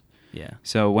conference. Yeah.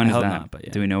 So when I is hope that? not, but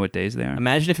yeah. Do we know what days they are?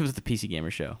 Imagine if it was the PC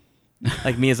Gamer show.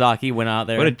 Like Miyazaki went out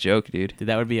there. What a joke, dude. Dude,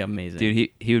 that would be amazing. Dude,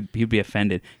 he'd be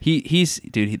offended.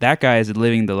 That guy is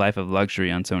living the life of luxury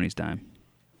on Sony's dime.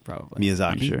 Probably.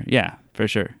 Miyazaki. I'm sure. Yeah, for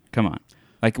sure. Come on.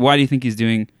 Like, why do you think he's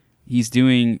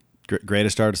doing?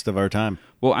 Greatest artist of our time.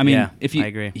 Well, I mean, Yeah, if you, I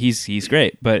agree. He's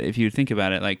great, but if you think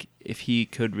about it, like if he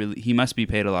could he must be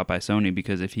paid a lot by Sony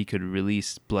because if he could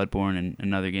release Bloodborne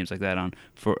and other games like that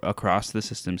across the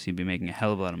systems, he'd be making a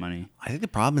hell of a lot of money. I think the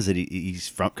problem is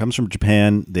that comes from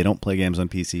Japan. They don't play games on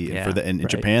PC. Yeah, and in right.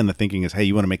 Japan, the thinking is, hey,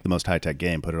 you want to make the most high tech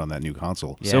game, put it on that new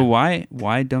console. Yeah. So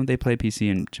why don't they play PC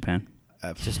in Japan?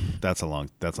 That's a long,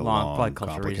 probably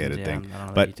cultural complicated reasons, thing. yeah, I don't know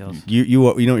the But details. you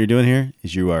know what you're doing here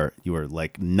is you are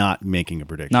like not making a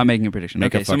prediction. Not making a prediction.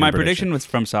 Make a Okay, so fucking my prediction. prediction was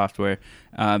from Software.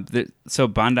 So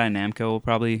Bandai Namco will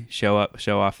probably show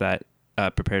off that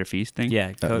Prepare to Feast thing.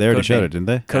 Yeah, They already showed it, didn't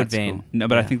they? Code That's Vein. cool. No,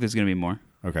 but I Yeah. think there's going to be more.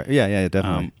 Okay. Yeah,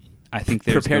 definitely. I think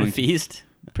there's Prepare to going feast.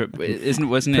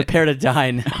 wasn't it? Prepare to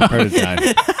dine. Part of the time.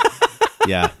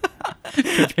 Yeah.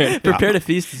 Prepare to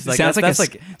feast is like sounds that's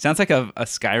like like sounds like a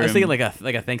Skyrim. I was thinking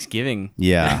like a Thanksgiving.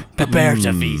 Yeah. Prepare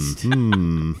to feast.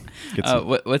 Get some-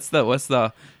 what's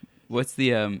the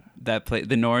that play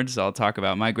the Nords I'll talk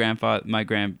about.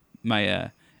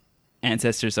 My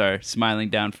ancestors are smiling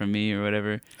down from me or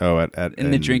whatever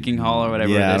in the drinking hall or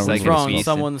whatever. Yeah, I there's don't like remember a what Wrong. it's feast.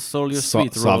 Someone stole your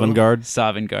sweet roll. Sovngarde.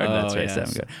 Sovngarde, that's Oh, right,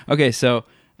 yes. Sovngarde. Okay, so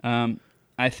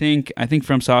I think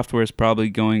From Software is probably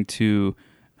going to.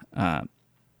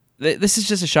 This is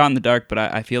just a shot in the dark, but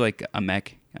I feel like a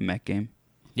mech game.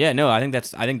 Yeah, no, I think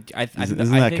Isn't I that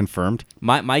think confirmed?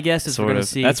 my guess is we're Sort gonna of.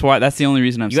 see. That's the only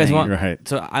reason I'm You guys saying. want- it. Right.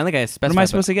 So I think I What specified. am I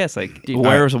supposed to guess? Like, Dude,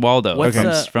 where's Waldo? What's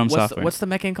From the, Software. What's the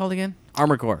mech game called again?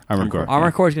 Armored Core. Armored Core.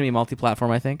 Armored Core is going to be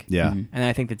multi-platform, I think. Yeah. Mhm. And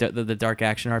I think the dark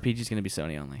action RPG is going to be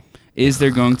Sony only. Is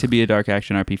there going to be a dark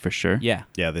action RP for sure? Yeah.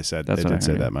 Yeah, they said That's they what I did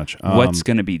say heard. that much. What's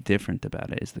going to be different about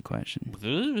it is the question.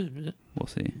 We'll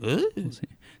see. We'll see.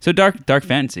 So dark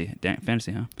fantasy,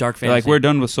 fantasy, huh? Dark They're like fantasy. we're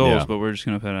done with Souls, Yeah. but we're just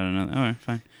gonna put out another. All right,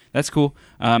 fine. That's cool.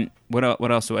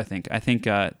 What else do I think? I think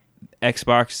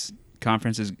Xbox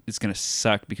conference is gonna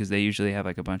suck because they usually have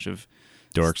like a bunch of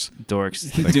dorks? dorks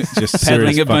Just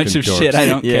peddling serious a bunch fucking of dorks. shit I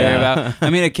don't care Yeah. about. I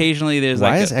mean, occasionally there's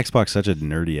Why like is Xbox such a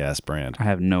nerdy ass brand? I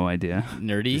have no idea.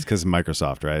 Nerdy. It's because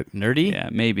Microsoft, right? Nerdy. Yeah,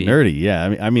 maybe. Nerdy,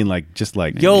 yeah. I mean, like just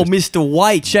like Yo, just- Mr.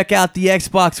 White, check out the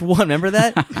Xbox One. Remember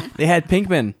that? They had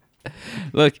Pinkman.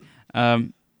 Look,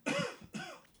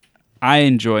 I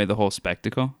enjoy the whole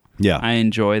spectacle. yeah, I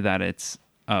enjoy that it's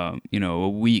a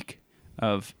week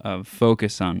of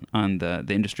focus on the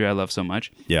industry I love so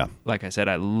much. yeah. Like I said,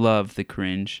 I love the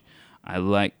cringe.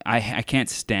 I can't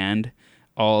stand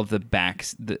all of the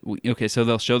backs. Okay, so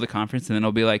they'll show the conference and then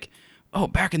it'll be like, oh,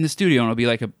 back in the studio, and it'll be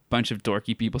like a bunch of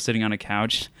dorky people sitting on a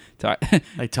couch.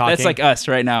 Like talking. That's like us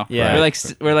right now. Yeah. we're like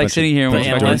Bunch sitting of- here and bunch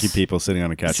we're of fucking dorky Dorky people sitting on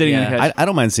a couch. sitting on Yeah. a couch. I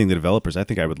don't mind seeing the developers. I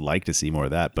think I would like to see more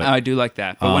of that. But I do like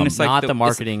that, but when it's like not the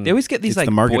marketing- they always get these It's like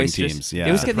the marketing boisterous, teams, yeah. They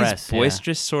always The get press, these yeah.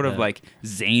 boisterous, sort of Yeah. like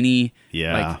zany,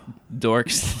 Yeah. like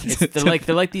dorks.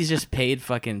 they're like these just paid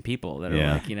fucking people that are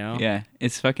Yeah. like, Yeah,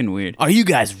 it's fucking weird. Are you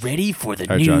guys ready for the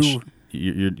All right, new?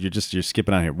 Josh, you're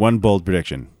skipping on here. One bold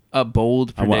prediction. A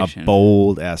bold I want prediction. a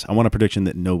bold ass. I want a prediction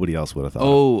that nobody else would have thought.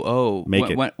 of. Make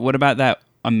Make it. What about that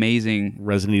amazing?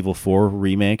 Resident Evil 4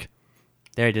 remake.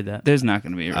 They already did that. There's not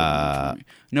going to be a Resident Evil.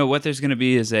 No, what there's going to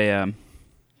be is a.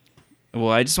 Well,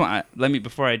 I just want let me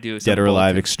before I do. some Dead or bold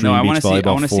Alive thing- Extreme No, I Beach want to see. I Volleyball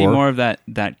want to see 4. more of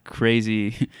that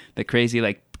crazy,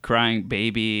 like crying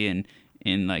baby and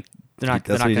in like. They're not. That's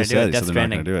They're what not you going just to do said. it. He Death said they're not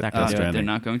Stranding. gonna do it. Not Death gonna do it. Stranding.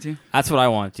 They're not going to. That's what I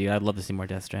want, dude. I'd love to see more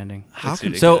Death Stranding. How That's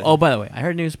can ridiculous. So, by the way, I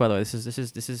heard news. By the way, this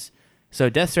is. So,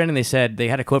 Death Stranding. They said they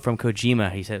had a quote from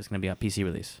Kojima. He said it's going to be a PC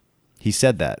release. he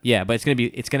said that? Yeah, but it's going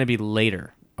to be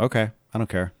later. Okay, I don't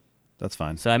care. That's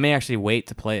fine. So I may actually wait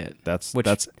to play it. That's Which-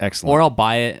 excellent. Or I'll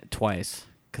buy it twice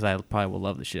because I probably will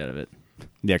love the shit out of it.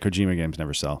 Yeah, Kojima games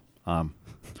never sell.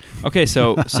 Okay,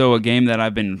 so a game that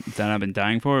I've been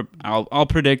dying for. I'll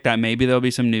predict that maybe there'll be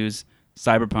some news.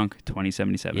 Cyberpunk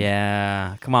 2077.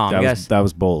 Yeah, come on, that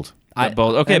was bold.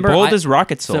 Bold. Okay, remember bold I- is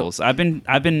Rocket so- Souls. I've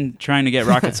been trying to get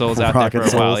Rocket Souls out Rocket there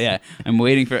for a while. Souls. Yeah, I'm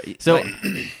waiting for. So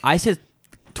I said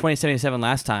 2077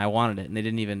 last time. I wanted it, and they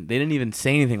didn't even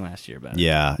say anything last year about it.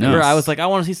 Yeah. No. Remember, I It's- was like, I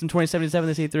want to see some 2077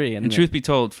 this E3. And truth be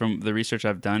told, from the research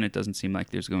I've done, it doesn't seem like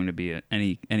there's going to be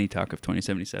any talk of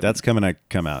 2077. That's come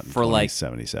out in For, like-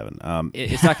 2077.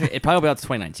 it's not. It probably will be out to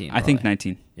 2019. I think probably.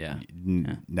 19. Yeah.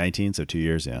 19, so 2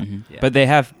 years. Yeah. Yeah. But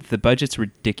the budget's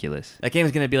ridiculous. That game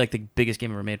is going to be like the biggest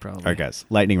game ever made, probably. All right, guys.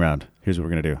 Lightning round. Here's what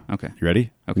we're gonna do. Okay. You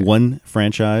ready? Okay. One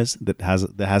franchise that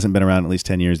hasn't been around in at least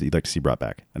 10 years that you'd like to see brought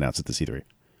back. Announce at the C3.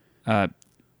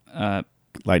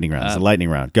 Lightning round. It's a lightning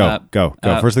round. Go.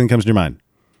 First thing that comes to your mind.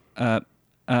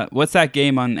 What's that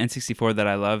game on N64 that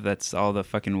I love? That's all the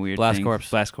fucking weird Blast things? Corps.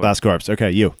 Blast Corps. Blast Corps.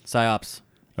 Okay, you. Psyops.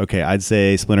 Okay, I'd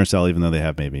say Splinter Cell, even though they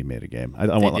have maybe made a game. I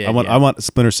want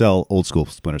Splinter Cell, old school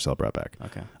SplinterEll brought back.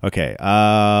 Okay. Okay.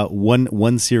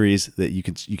 One series that you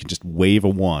can just wave a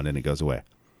wand and it goes away.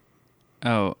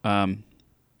 Oh, God,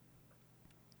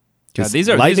 'Cause these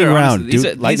are lightning these are round, honestly- these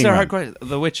dude, are, lightning these are round. hardcore.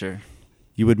 The Witcher.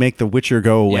 You would make The Witcher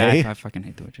go away? Yeah, I fucking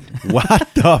hate The Witcher. Dude. What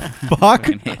the fuck?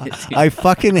 fucking hate it, dude. I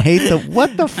fucking hate the...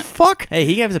 What the fuck? Hey,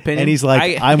 he gave his opinion. And he's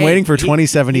like, I- I'm Hey, waiting for he can have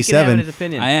his 2077.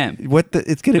 opinion. I am. What the...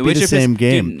 It's going to be the same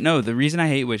game. Dude, no, the reason I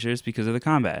hate Witcher is because of the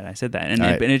combat. I said that, and, All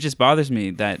right. and it just bothers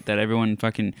me that everyone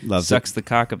fucking Loves sucks it. the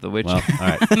cock of the Witcher. Well, all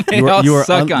right. They You all are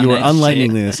suck on you are that unlightening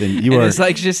shit. this, and you And are... it's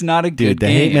like just not a Dude, good the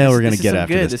game. hate mail we're going This to is get some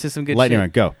after good- this. this is some good Lightning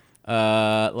shit. round, go.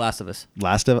 Last of Us.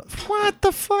 Last of... What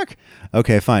the fuck?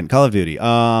 Okay, fine. Call of Duty.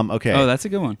 Okay. Oh, that's a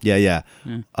good one. Yeah. Yeah.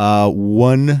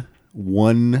 One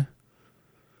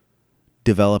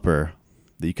developer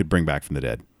that you could bring back from the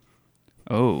dead.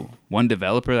 Oh, one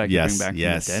developer that I can Yes, bring back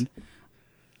yes. from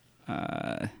the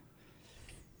dead.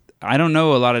 I don't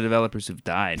know a lot of developers who've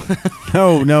died.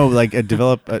 No, like a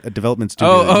development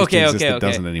studio that just okay, exists okay, that okay.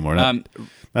 doesn't anymore. Not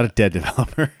a dead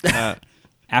developer.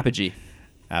 Apogee.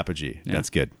 Apogee. Yeah. That's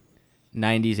good.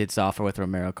 90s hit software with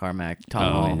Romero Carmack. Tom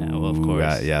Oh, Hall. yeah, well, of Ooh,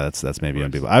 course. yeah, that's maybe on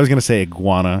people. I was gonna say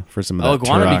Iguana for some of Oh, that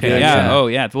Iguana would Turok be good, action. Yeah. Oh,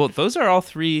 yeah. Well, those are all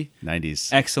three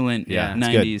 90s. excellent. Yeah, Yeah. it's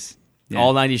good. 90s. Yeah.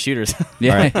 All 90s shooters.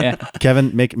 Yeah. All right. Yeah.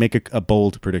 Kevin, make a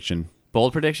bold prediction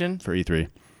Bold prediction. for E3.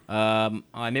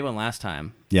 I made one last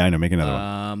time. Yeah, I know. Make another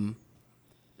one.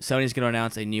 Sony's going to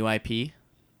announce a new IP. It's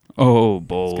Oh, going to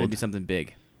bold. be something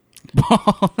big.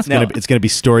 It's gonna be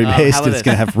story based. how about It's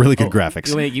gonna this? have really good graphics.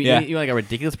 You want like a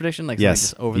ridiculous prediction? Like Yes,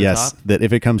 something just over the yes. top? That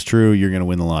if it comes true, you're gonna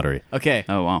win the lottery. Okay.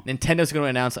 Oh, wow. Nintendo's going to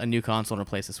announce a new console and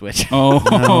replace the Switch. Oh,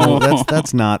 No,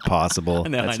 that's not possible.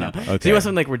 No, That's I know. not- So you want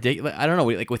something like ridiculous? I don't know,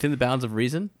 like within the bounds of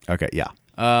reason. Okay, yeah.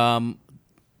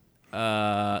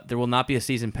 There will not be a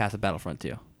season pass of Battlefront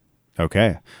 2.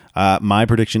 Okay. My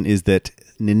prediction is that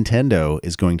Nintendo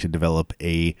is going to develop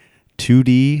a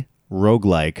 2D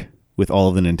roguelike with all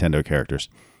of the Nintendo characters.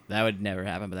 That would never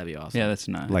happen, but that'd be awesome. Yeah, that's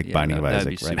not Like yeah, Binding of That'd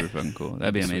be Isaac, right? super fucking cool.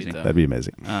 That'd be Sweet, amazing. though. That'd be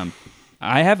amazing.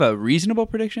 I have a reasonable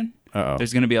prediction. Uh-oh.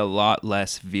 There's going to be a lot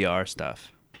less VR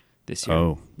stuff this year.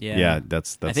 Oh, Yeah. yeah.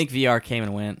 That's. I think VR came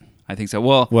and went. I think so.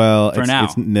 Well, Well, for it's, now.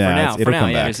 it's, nah, for now, it'll come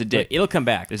yeah. back. There's a dip. It'll come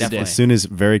back. There's a dip. Definitely. As soon as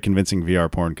very convincing VR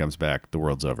porn comes back, the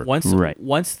world's over. Once Right.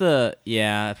 that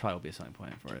probably will be a selling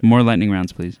point for it. More lightning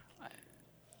rounds, please.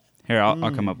 Here, I'll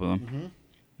come up with them.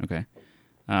 Okay.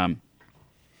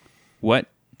 What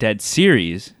dead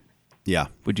series Yeah,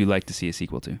 would you like to see a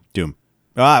sequel to? Doom.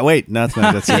 Wait, no, that's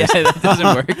not. That's Yeah, serious. that doesn't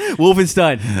work.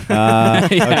 Wolfenstein.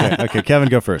 Okay. Kevin,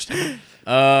 go first.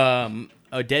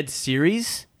 A dead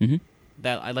series Mm-hmm.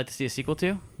 that I'd like to see a sequel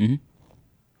to. Mm-hmm.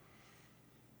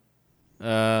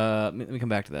 Let me come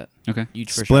back to that. Okay. You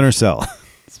for Splinter sure. Cell.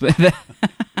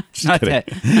 Not kidding.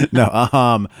 that. No,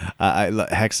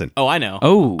 Hexen. Oh, I know.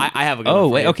 Oh. I have a good Oh, one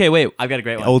for wait. you. Okay, wait. I've got a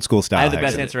great one. Old school style. I have the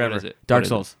best Hexen. answer What ever. is it? Dark What is it?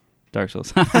 Souls. Dark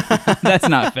Souls. That's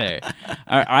not fair.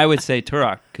 I would say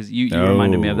Turok because you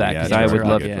reminded me of that yeah, because I would Turok,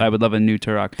 love yeah. I would love a new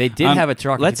Turok. They did have a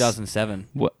Turok in let's- 2007.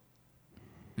 What?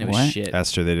 It was What? shit.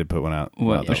 That's true. They did put one out. What-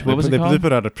 Wow, which- though. what was it they, called? They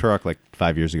put out a Turok like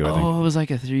 5 years ago. I think Oh, it was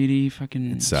like a 3D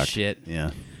fucking. it sucked. Shit.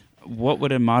 Yeah. What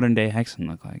would a modern day Hexen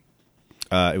look like?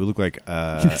 It would look like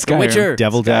The Witcher.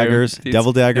 Devil Skyrim. Daggers. Dude,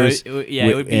 Devil Daggers. it would be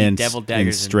and, Devil And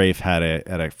Daggers and- Strafe had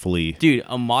a fully. Dude,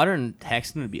 a modern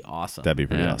Hexen would be awesome. That'd be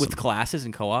pretty Yeah. awesome. With classes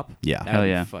and co-op. Yeah. That Hell would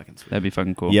be yeah. fucking sweet. That'd be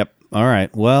fucking cool. Yep. All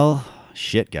right. Well,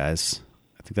 shit, guys.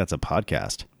 I think that's a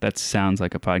podcast. That sounds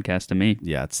like a podcast to me.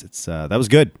 Yeah, it's that was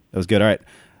good. That was good. All right.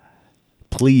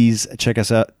 Please check us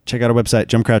out. Check out our website,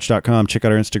 jumpcrouch.com. Check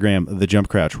out our Instagram, The Jump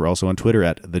Crouch. We're also on Twitter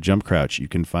at The Jump Crouch. You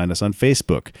can find us on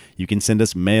Facebook. You can send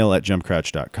us mail at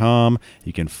jumpcrouch.com.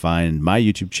 You can find my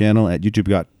YouTube channel at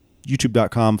youtube.com/no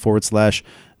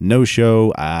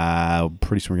show.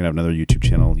 Pretty soon we're going to have another YouTube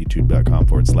channel,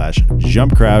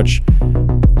 youtube.com/jump crouch.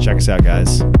 Check us out,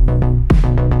 guys.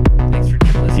 Thanks for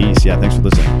listening. Peace. Yeah, thanks for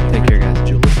listening. Take care, guys.